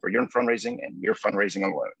responsible for your fundraising and your fundraising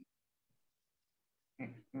alone.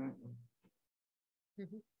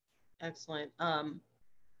 Excellent.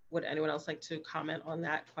 Would anyone else like to comment on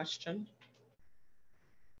that question?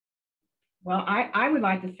 Well, I would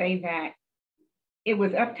like to say that it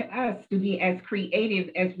was up to us to be as creative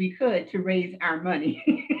as we could to raise our money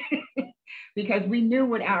because we knew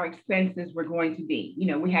what our expenses were going to be. You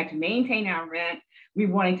know, we had to maintain our rent. We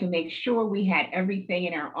wanted to make sure we had everything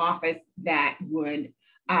in our office that would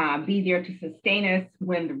be there to sustain us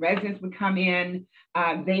when the residents would come in.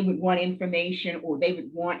 They would want information or they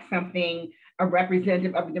would want something, a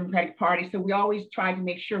representative of the Democratic Party. So we always tried to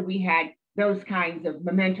make sure we had those kinds of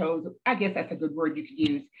mementos, I guess that's a good word you could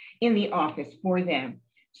use, in the office for them.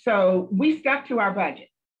 So we stuck to our budget.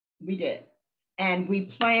 We did. And we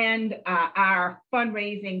planned our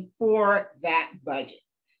fundraising for that budget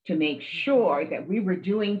to make sure that we were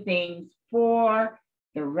doing things for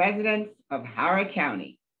the residents of Howard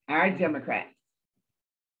County, our Democrats.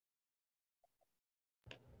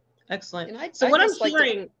 Excellent. So what I'm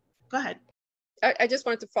hearing, go ahead. I just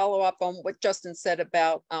wanted to follow up on what Justin said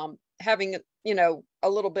about having, you know, a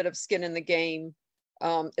little bit of skin in the game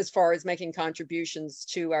as far as making contributions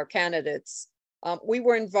to our candidates. We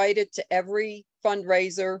were invited to every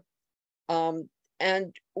fundraiser,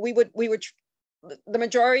 and we would try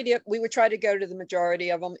to go to the majority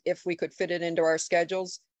of them if we could fit it into our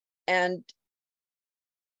schedules. And,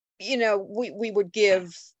 you know, we would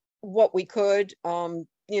give what we could.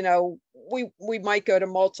 You know, we might go to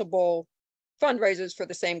multiple fundraisers for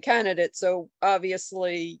the same candidate. So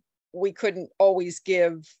obviously we couldn't always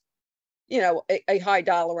give, you know, a high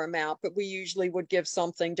dollar amount, but we usually would give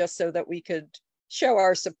something just so that we could show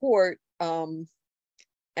our support and,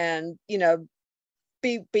 you know,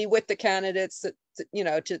 be with the candidates, you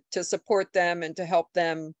know, to support them and to help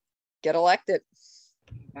them get elected.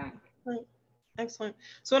 Right. Excellent.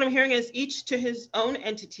 So what I'm hearing is each to his own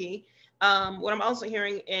entity. What I'm also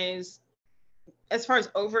hearing is, as far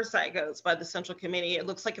as oversight goes by the Central Committee, it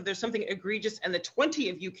looks like if there's something egregious and the 20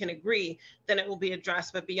 of you can agree, then it will be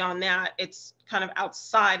addressed. But beyond that, it's kind of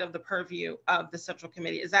outside of the purview of the Central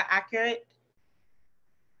Committee. Is that accurate?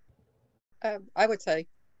 I would say.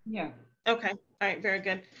 Yeah. Okay. All right. Very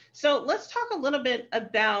good. So let's talk a little bit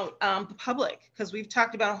about the public, because we've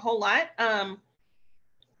talked about a whole lot.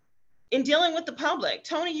 In dealing with the public,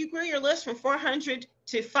 Tony, you grew your list from 400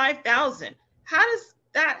 to 5,000. How does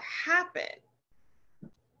that happen?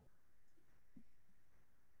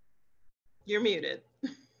 You're muted.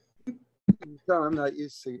 So I'm not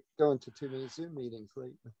used to going to too many Zoom meetings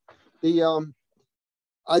lately.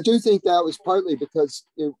 I do think that was partly because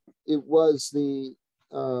it was the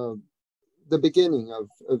the beginning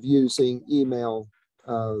of using email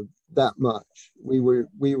that much. We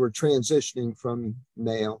were transitioning from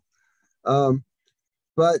mail.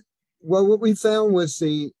 But what we found was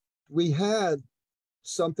we had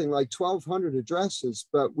something like 1,200 addresses,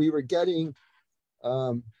 but we were getting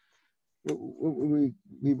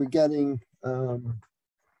we were getting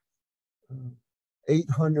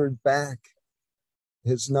 800 back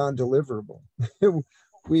as non-deliverable.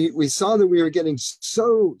 We saw that we were getting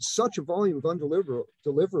such a volume of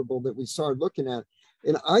undeliverable that we started looking at.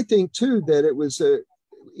 And I think too that it was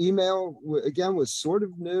email again was sort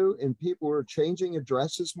of new, and people were changing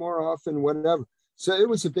addresses more often, whatever. So it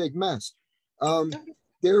was a big mess.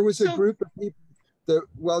 There was a group of people that,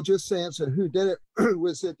 well, just to answer who did it,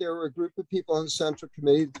 was that there were a group of people on the Central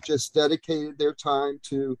Committee that just dedicated their time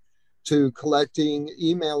to collecting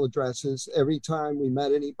email addresses every time we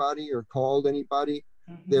met anybody or called anybody.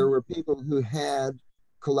 There were people who had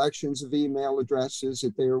collections of email addresses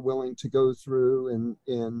that they were willing to go through,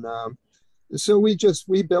 and so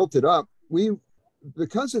we built it up.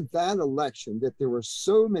 Because of that election, that there were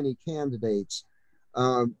so many candidates,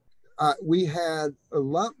 we had a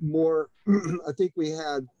lot more. I think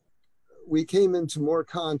we came into more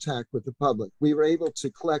contact with the public. We were able to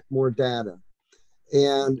collect more data,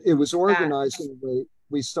 and it was organized in a way.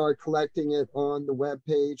 We started collecting it on the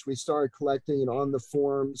webpage. We started collecting it on the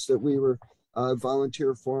forums that we were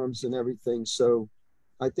volunteer forums and everything. So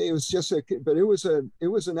I think it was just but it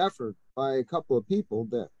was an effort by a couple of people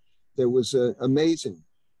that was amazing.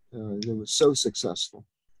 It was so successful.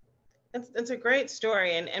 That's a great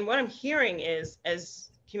story. And what I'm hearing is,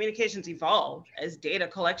 as communications evolve, as data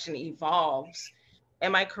collection evolves,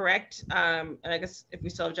 am I correct? And I guess if we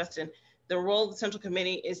still have Justin, the role of the Central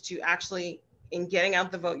Committee is to actually, in getting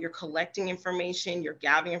out the vote, you're collecting information, you're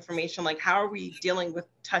gathering information. Like, how are we dealing with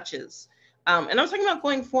touches? And I'm talking about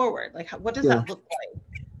going forward. Like, what does that look like?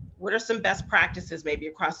 What are some best practices maybe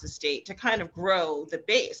across the state to kind of grow the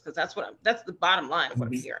base? Because that's the bottom line of what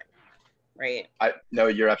I'm hearing, right? No,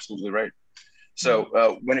 you're absolutely right.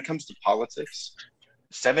 So when it comes to politics,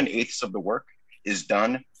 7/8 of the work is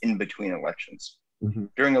done in between elections.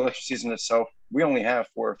 During election season itself, we only have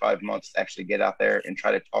 4 or 5 months to actually get out there and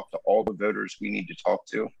try to talk to all the voters we need to talk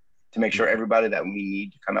to make sure everybody that we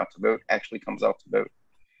need to come out to vote actually comes out to vote.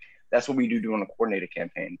 That's what we do during a coordinated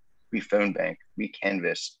campaign. We phone bank, we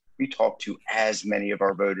canvass, we talk to as many of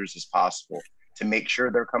our voters as possible to make sure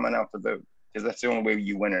they're coming out to vote, because that's the only way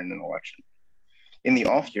you win in an election. In the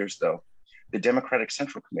off years, though, the Democratic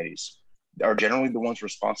Central Committees are generally the ones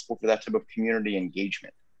responsible for that type of community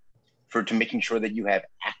engagement, to making sure that you have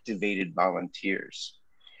activated volunteers.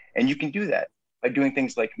 And you can do that by doing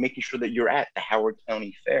things like making sure that you're at the Howard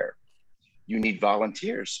County Fair. You need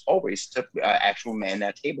volunteers always to actually man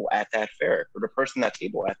that table at that fair, or to person that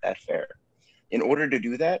table at that fair. In order to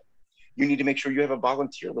do that, you need to make sure you have a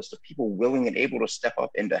volunteer list of people willing and able to step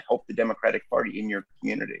up and to help the Democratic Party in your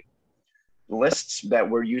community. The lists that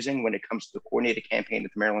we're using when it comes to the coordinated campaign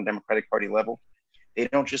at the Maryland Democratic Party level, they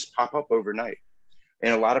don't just pop up overnight.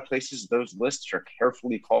 In a lot of places, those lists are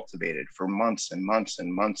carefully cultivated for months and months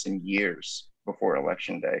and months and years before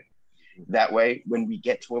Election Day. That way, when we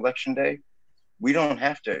get to Election Day, we don't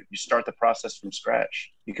have to start the process from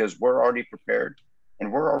scratch, because we're already prepared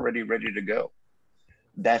and we're already ready to go.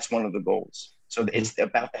 That's one of the goals. So it's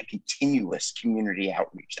about that continuous community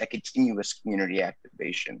outreach, that continuous community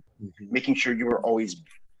activation, making sure you are always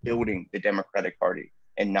building the Democratic Party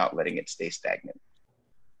and not letting it stay stagnant.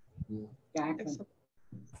 Exactly.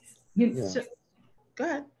 So, go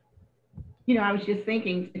ahead. I was just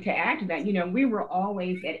thinking to add to that, we were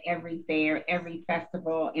always at every fair, every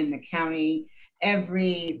festival in the county,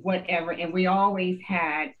 every whatever, and we always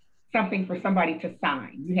had something for somebody to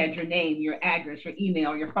sign. You had your name, your address, your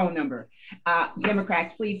email, your phone number.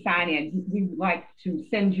 Democrats, please sign in. We would like to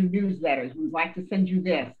send you newsletters. We would like to send you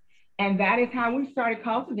this. And that is how we started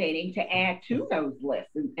cultivating to add to those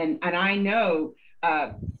lists. And I know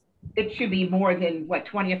it should be more than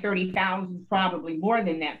 20 or 30,000, probably more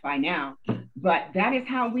than that by now. But that is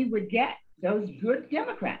how we would get those good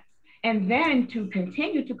Democrats. And then to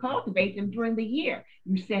continue to cultivate them during the year.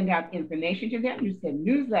 You send out information to them, you send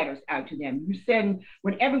newsletters out to them, you send,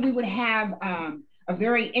 whenever we would have a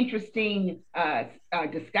very interesting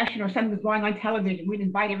discussion or something was going on television, we'd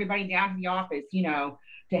invite everybody down to the office,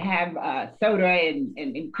 to have soda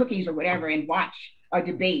and cookies or whatever and watch a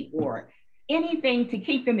debate or anything to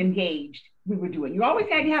keep them engaged, we would do it. You always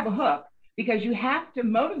had to have a hook, because you have to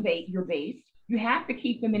motivate your base, you have to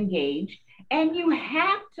keep them engaged, and you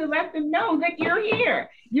have to let them know that you're here.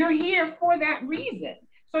 You're here for that reason.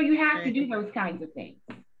 So you have to do those kinds of things.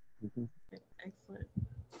 Excellent.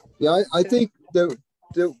 Yeah, I think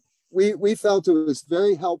we felt it was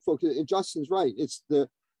very helpful. And Justin's right. It's the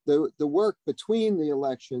work between the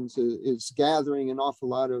elections is gathering an awful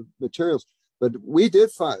lot of materials. But we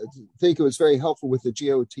did think it was very helpful with the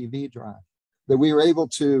GOTV drive, that we were able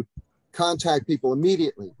to contact people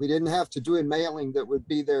immediately. We didn't have to do a mailing that would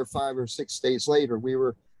be there 5 or 6 days later. We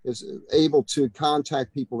were able to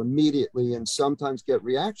contact people immediately and sometimes get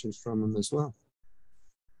reactions from them as well.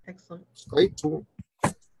 Excellent. Great tool.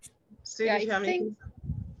 Sue, Yeah, do you have I think anything?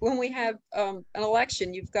 when we have an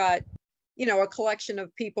election, you've got, a collection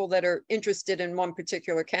of people that are interested in one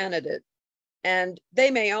particular candidate, and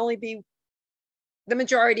they may only be, the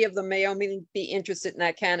majority of them may only be interested in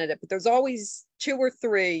that candidate, but there's always 2 or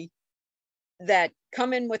 3 that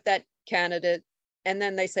come in with that candidate, and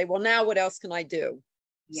then they say, well, now what else can I do?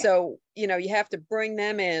 Yeah. So, you have to bring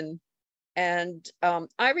them in. And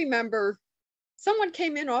I remember someone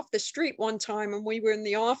came in off the street one time and we were in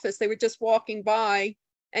the office. They were just walking by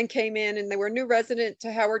and came in, and they were a new resident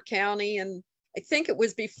to Howard County. And I think it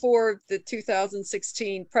was before the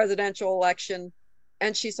 2016 presidential election.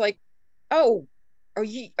 And she's like, oh, are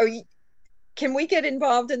you, can we get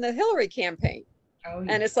involved in the Hillary campaign? Oh,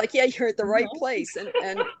 yeah. And it's like, yeah, you're at the right place. And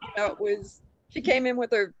it was, she came in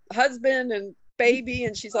with her husband and baby,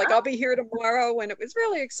 and she's like, I'll be here tomorrow. And it was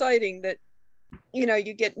really exciting that,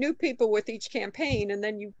 you get new people with each campaign, and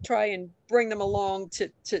then you try and bring them along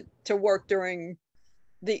to work during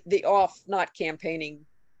the off, not campaigning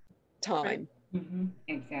time. Right. Mm-hmm.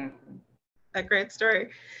 Exactly. A great story.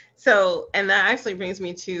 So, and that actually brings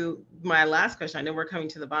me to my last question. I know we're coming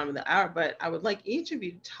to the bottom of the hour, but I would like each of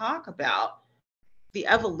you to talk about the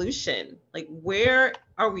evolution. Like, where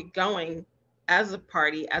are we going as a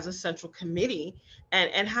party, as a central committee,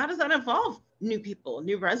 and how does that involve new people,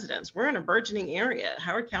 new residents? We're in a burgeoning area.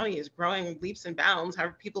 Howard County is growing leaps and bounds.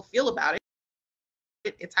 However people feel about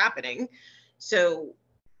it, it's happening. So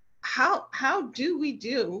how do we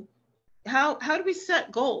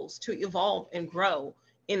set goals to evolve and grow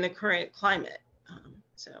in the current climate?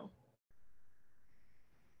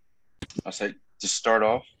 I'll say, to start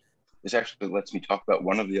off, this actually lets me talk about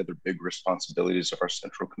one of the other big responsibilities of our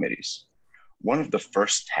central committees. One of the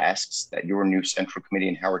first tasks that your new central committee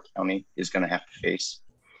in Howard County is going to have to face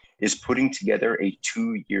is putting together a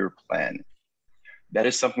 2-year plan. That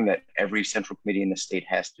is something that every central committee in the state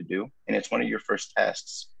has to do, and it's one of your first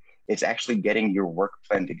tasks. It's actually getting your work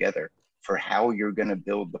plan together for how you're going to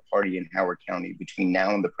build the party in Howard County between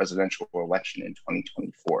now and the presidential election in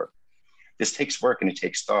 2024. This takes work, and it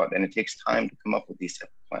takes thought, and it takes time to come up with these type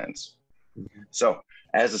of plans. So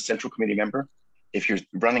as a central committee member, if you're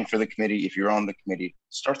running for the committee, if you're on the committee,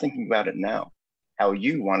 start thinking about it now, how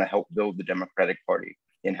you want to help build the Democratic Party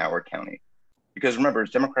in Howard County. Because remember, as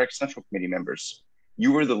Democratic Central Committee members,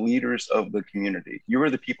 you are the leaders of the community. You are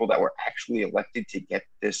the people that were actually elected to get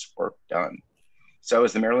this work done. So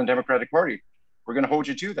as the Maryland Democratic Party, we're going to hold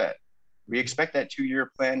you to that. We expect that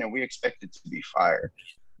 2-year plan, and we expect it to be fire.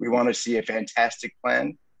 We want to see a fantastic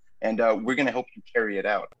plan, and we're going to help you carry it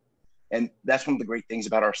out. And that's one of the great things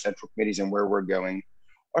about our central committees and where we're going.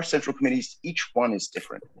 Our central committees, each one is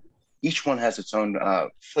different. Each one has its own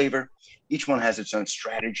flavor. Each one has its own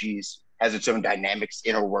strategies, has its own dynamics,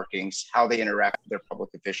 inner workings, how they interact with their public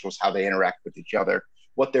officials, how they interact with each other,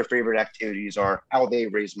 what their favorite activities are, how they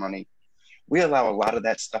raise money. We allow a lot of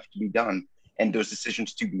that stuff to be done and those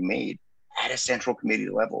decisions to be made at a central committee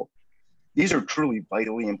level. These are truly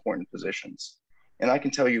vitally important positions. And I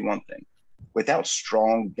can tell you one thing. Without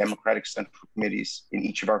strong Democratic central committees in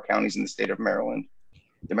each of our counties in the state of Maryland,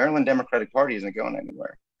 the Maryland Democratic Party isn't going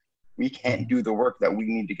anywhere. We can't do the work that we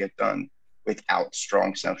need to get done without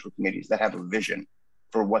strong central committees that have a vision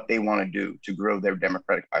for what they want to do to grow their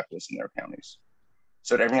Democratic populace in their counties.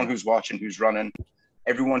 So to everyone who's watching, who's running,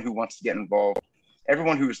 everyone who wants to get involved,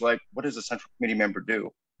 everyone who's like, what does a central committee member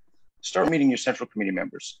do? Start meeting your central committee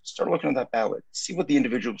members. Start looking at that ballot. See what the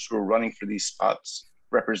individuals who are running for these spots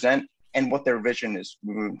represent and what their vision is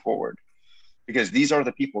moving forward. Because these are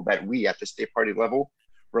the people that we at the state party level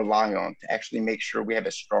rely on to actually make sure we have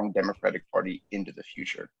a strong Democratic Party into the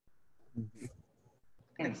future.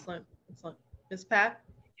 Excellent, excellent. Ms. Pat?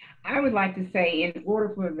 I would like to say, in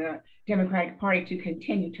order for the Democratic Party to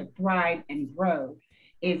continue to thrive and grow,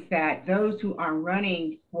 is that those who are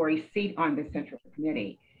running for a seat on the Central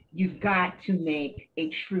Committee, you've got to make a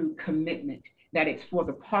true commitment that it's for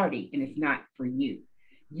the party and it's not for you.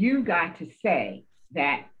 You got to say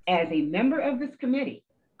that as a member of this committee,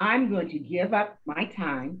 I'm going to give up my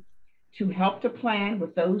time to help to plan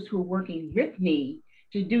with those who are working with me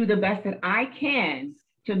to do the best that I can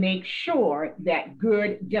to make sure that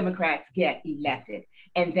good Democrats get elected.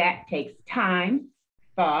 And that takes time,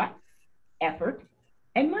 thought, effort,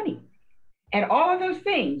 and money. And all of those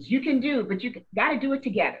things you can do, but you got to do it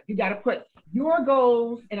together. You got to put your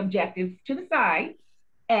goals and objectives to the side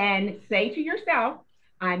and say to yourself,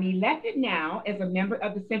 I'm elected now as a member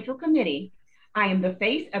of the Central Committee. I am the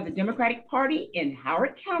face of the Democratic Party in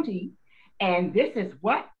Howard County, and this is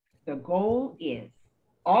what the goal is.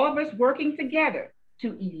 All of us working together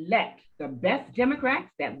to elect the best Democrats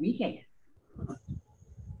that we can.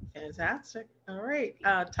 Fantastic. All right.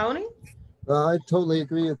 Tony? I totally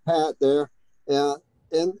agree with Pat there.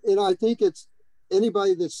 And I think it's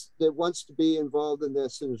anybody that wants to be involved in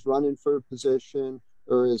this and is running for a position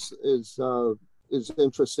or is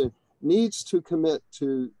interested needs to commit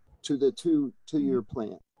to the two-year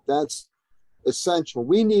plan. That's essential.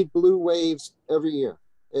 We need blue waves every year.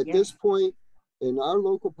 At this point, in our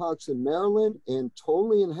local parks in Maryland and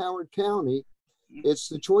totally in Howard County, it's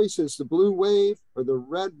the choices, the blue wave or the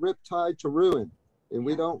red riptide to ruin. And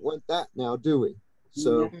we don't want that now, do we?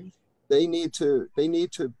 So they need to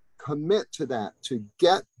commit to that, to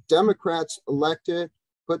get Democrats elected,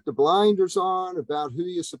 put the blinders on about who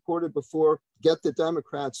you supported before, get the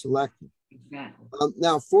Democrats elected. Exactly.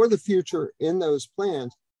 Now, for the future in those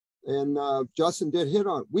plans, and Justin did hit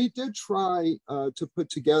on, we did try to put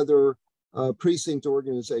together a precinct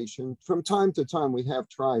organization. From time to time, we have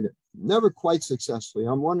tried it. Never quite successfully.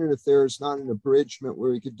 I'm wondering if there's not an abridgment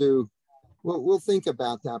where we could do, well, we'll think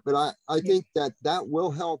about that. But I think that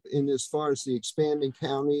will help in as far as the expanding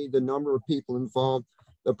county, the number of people involved,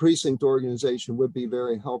 the precinct organization would be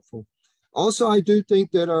very helpful. Also, I do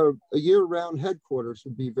think that a year-round headquarters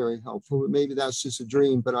would be very helpful. Maybe that's just a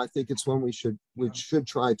dream, but I think it's one we should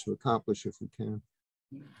try to accomplish if we can.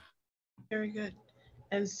 Very good.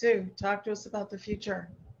 And Sue, talk to us about the future.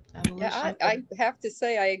 Yeah, I have to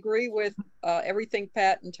say I agree with everything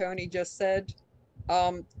Pat and Tony just said.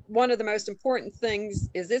 One of the most important things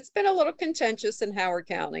is it's been a little contentious in Howard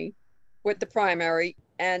County with the primary,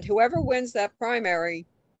 and whoever wins that primary,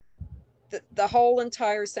 the whole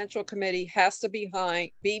entire Central Committee has to be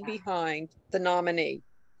behind the nominee.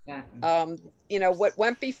 You know, what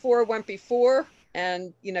went before,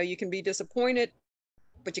 and you know, you can be disappointed,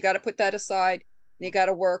 but you got to put that aside and you got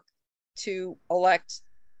to work to elect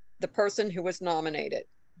the person who was nominated.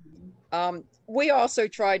 We also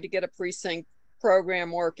tried to get a precinct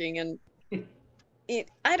program working, and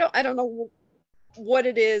I don't know what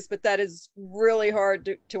it is, but that is really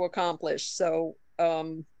hard to accomplish. So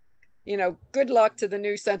you know, good luck to the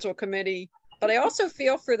new Central Committee, but I also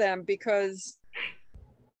feel for them because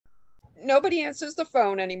nobody answers the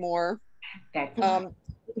phone anymore.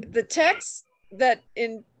 The texts that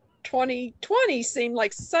in 2020 seemed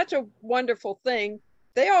like such a wonderful thing,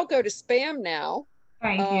 they all go to spam now.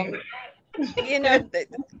 Thank you. You know,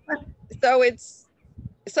 so it's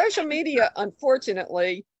social media,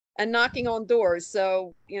 unfortunately, and knocking on doors.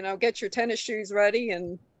 So, you know, get your tennis shoes ready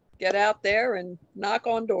and get out there and knock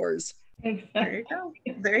on doors. There you go.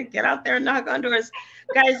 Get out there and knock on doors.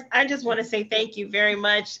 Guys, I just want to say thank you very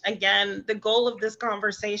much. Again, the goal of this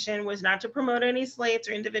conversation was not to promote any slates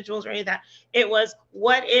or individuals or any of that. It was,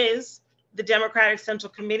 what is the Democratic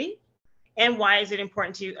Central Committee and why is it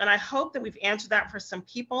important to you? And I hope that we've answered that for some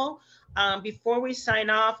people. Before we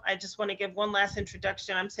sign off, I just want to give one last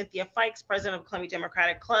introduction. I'm Cynthia Fikes, president of Columbia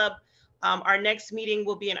Democratic Club. Our next meeting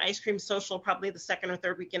will be an ice cream social, probably the second or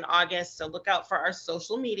third week in August. So look out for our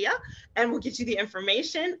social media and we'll get you the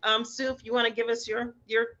information. Sue, if you want to give us your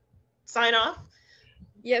sign off.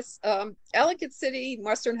 Yes, Ellicott City,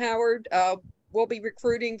 Western Howard will be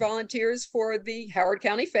recruiting volunteers for the Howard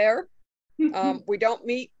County Fair. We don't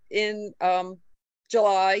meet in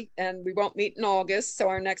July and we won't meet in August. So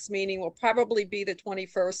our next meeting will probably be the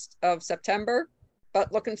 21st of September.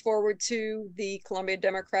 But looking forward to the Columbia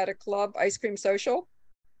Democratic Club Ice Cream Social.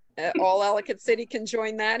 All Ellicott City can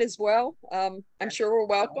join that as well. I'm sure we're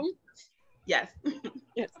welcome. Yes.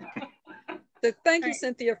 Yes. So thank you,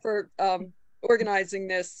 Cynthia, for organizing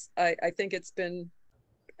this. I think it's been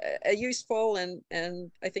useful,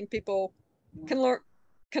 and I think people can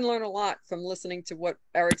learn a lot from listening to what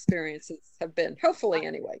our experiences have been. Hopefully,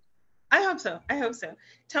 anyway. I hope so.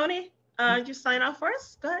 Tony, you sign off for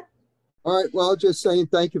us? Go ahead. All right. Well, just saying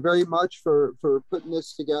thank you very much for putting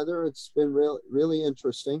this together. It's been really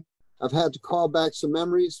interesting. I've had to call back some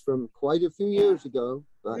memories from quite a few years ago,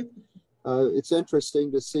 but it's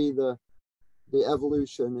interesting to see the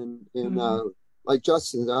evolution and like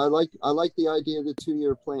Justin, I like the idea of the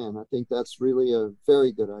 2-year plan. I think that's really a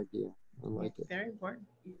very good idea. I like it. Very important.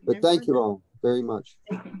 But thank you all very much.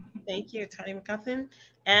 Thank you, Tony McGuffin.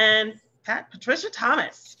 And Patricia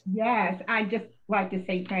Thomas. Yes, I'd just like to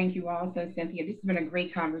say thank you also, Cynthia. This has been a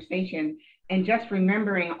great conversation. And just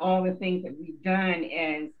remembering all the things that we've done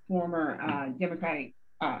as former Democratic,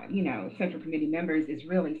 Central Committee members is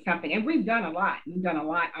really something. And we've done a lot. We've done a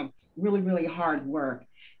lot of really, really hard work.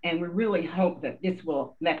 And we really hope that this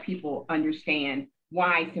will let people understand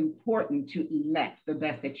why it's important to elect the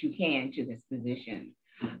best that you can to this position.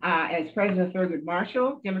 As president of Thurgood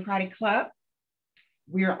Marshall Democratic Club,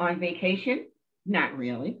 we're on vacation. Not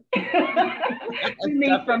really. We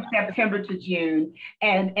meet from September to June.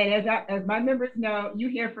 And as my members know, you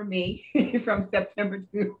hear from me from September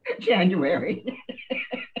to January.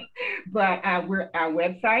 But our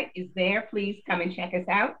website is there. Please come and check us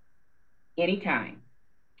out anytime.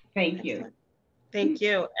 Thank you. Thank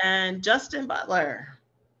you. And Justin Butler.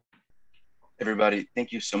 Everybody,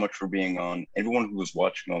 thank you so much for being on. Everyone who was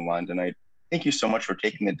watching online tonight, thank you so much for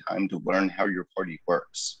taking the time to learn how your party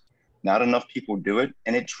works. Not enough people do it,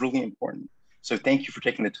 and it's really important. So thank you for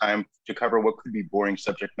taking the time to cover what could be boring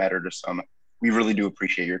subject matter to some. We really do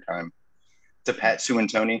appreciate your time. To Pat, Sue,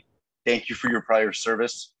 and Tony, thank you for your prior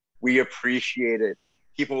service. We appreciate it.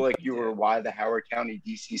 People like you are why the Howard County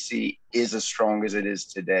DCC is as strong as it is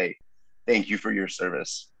today. Thank you for your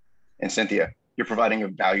service. And Cynthia, you're providing a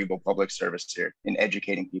valuable public service here in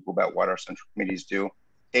educating people about what our central committees do.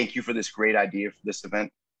 Thank you for this great idea for this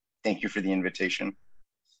event. Thank you for the invitation.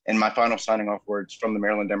 And my final signing off words from the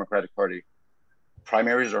Maryland Democratic Party.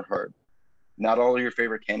 Primaries are hard. Not all of your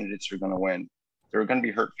favorite candidates are going to win. There are going to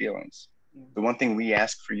be hurt feelings. The one thing we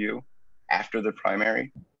ask for you after the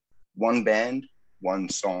primary, one band, one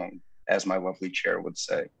song, as my lovely chair would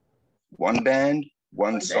say. One band,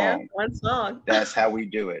 one song. One song. That's how we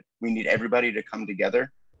do it. We need everybody to come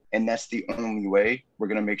together, and that's the only way we're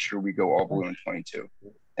going to make sure we go all blue in 22.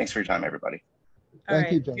 Thanks for your time, everybody. All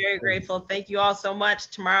right, very grateful. Thank you all so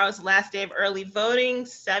much. Tomorrow's the last day of early voting,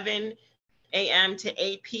 7 a.m. to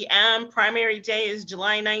 8 p.m. Primary day is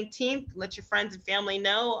July 19th. Let your friends and family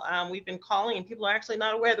know. We've been calling, and people are actually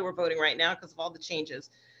not aware that we're voting right now because of all the changes.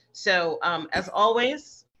 So as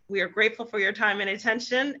always, we are grateful for your time and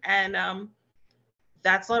attention. And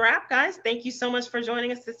that's a wrap, guys. Thank you so much for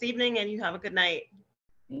joining us this evening, and you have a good night.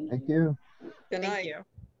 Thank you. Good night. Thank you.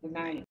 Good night.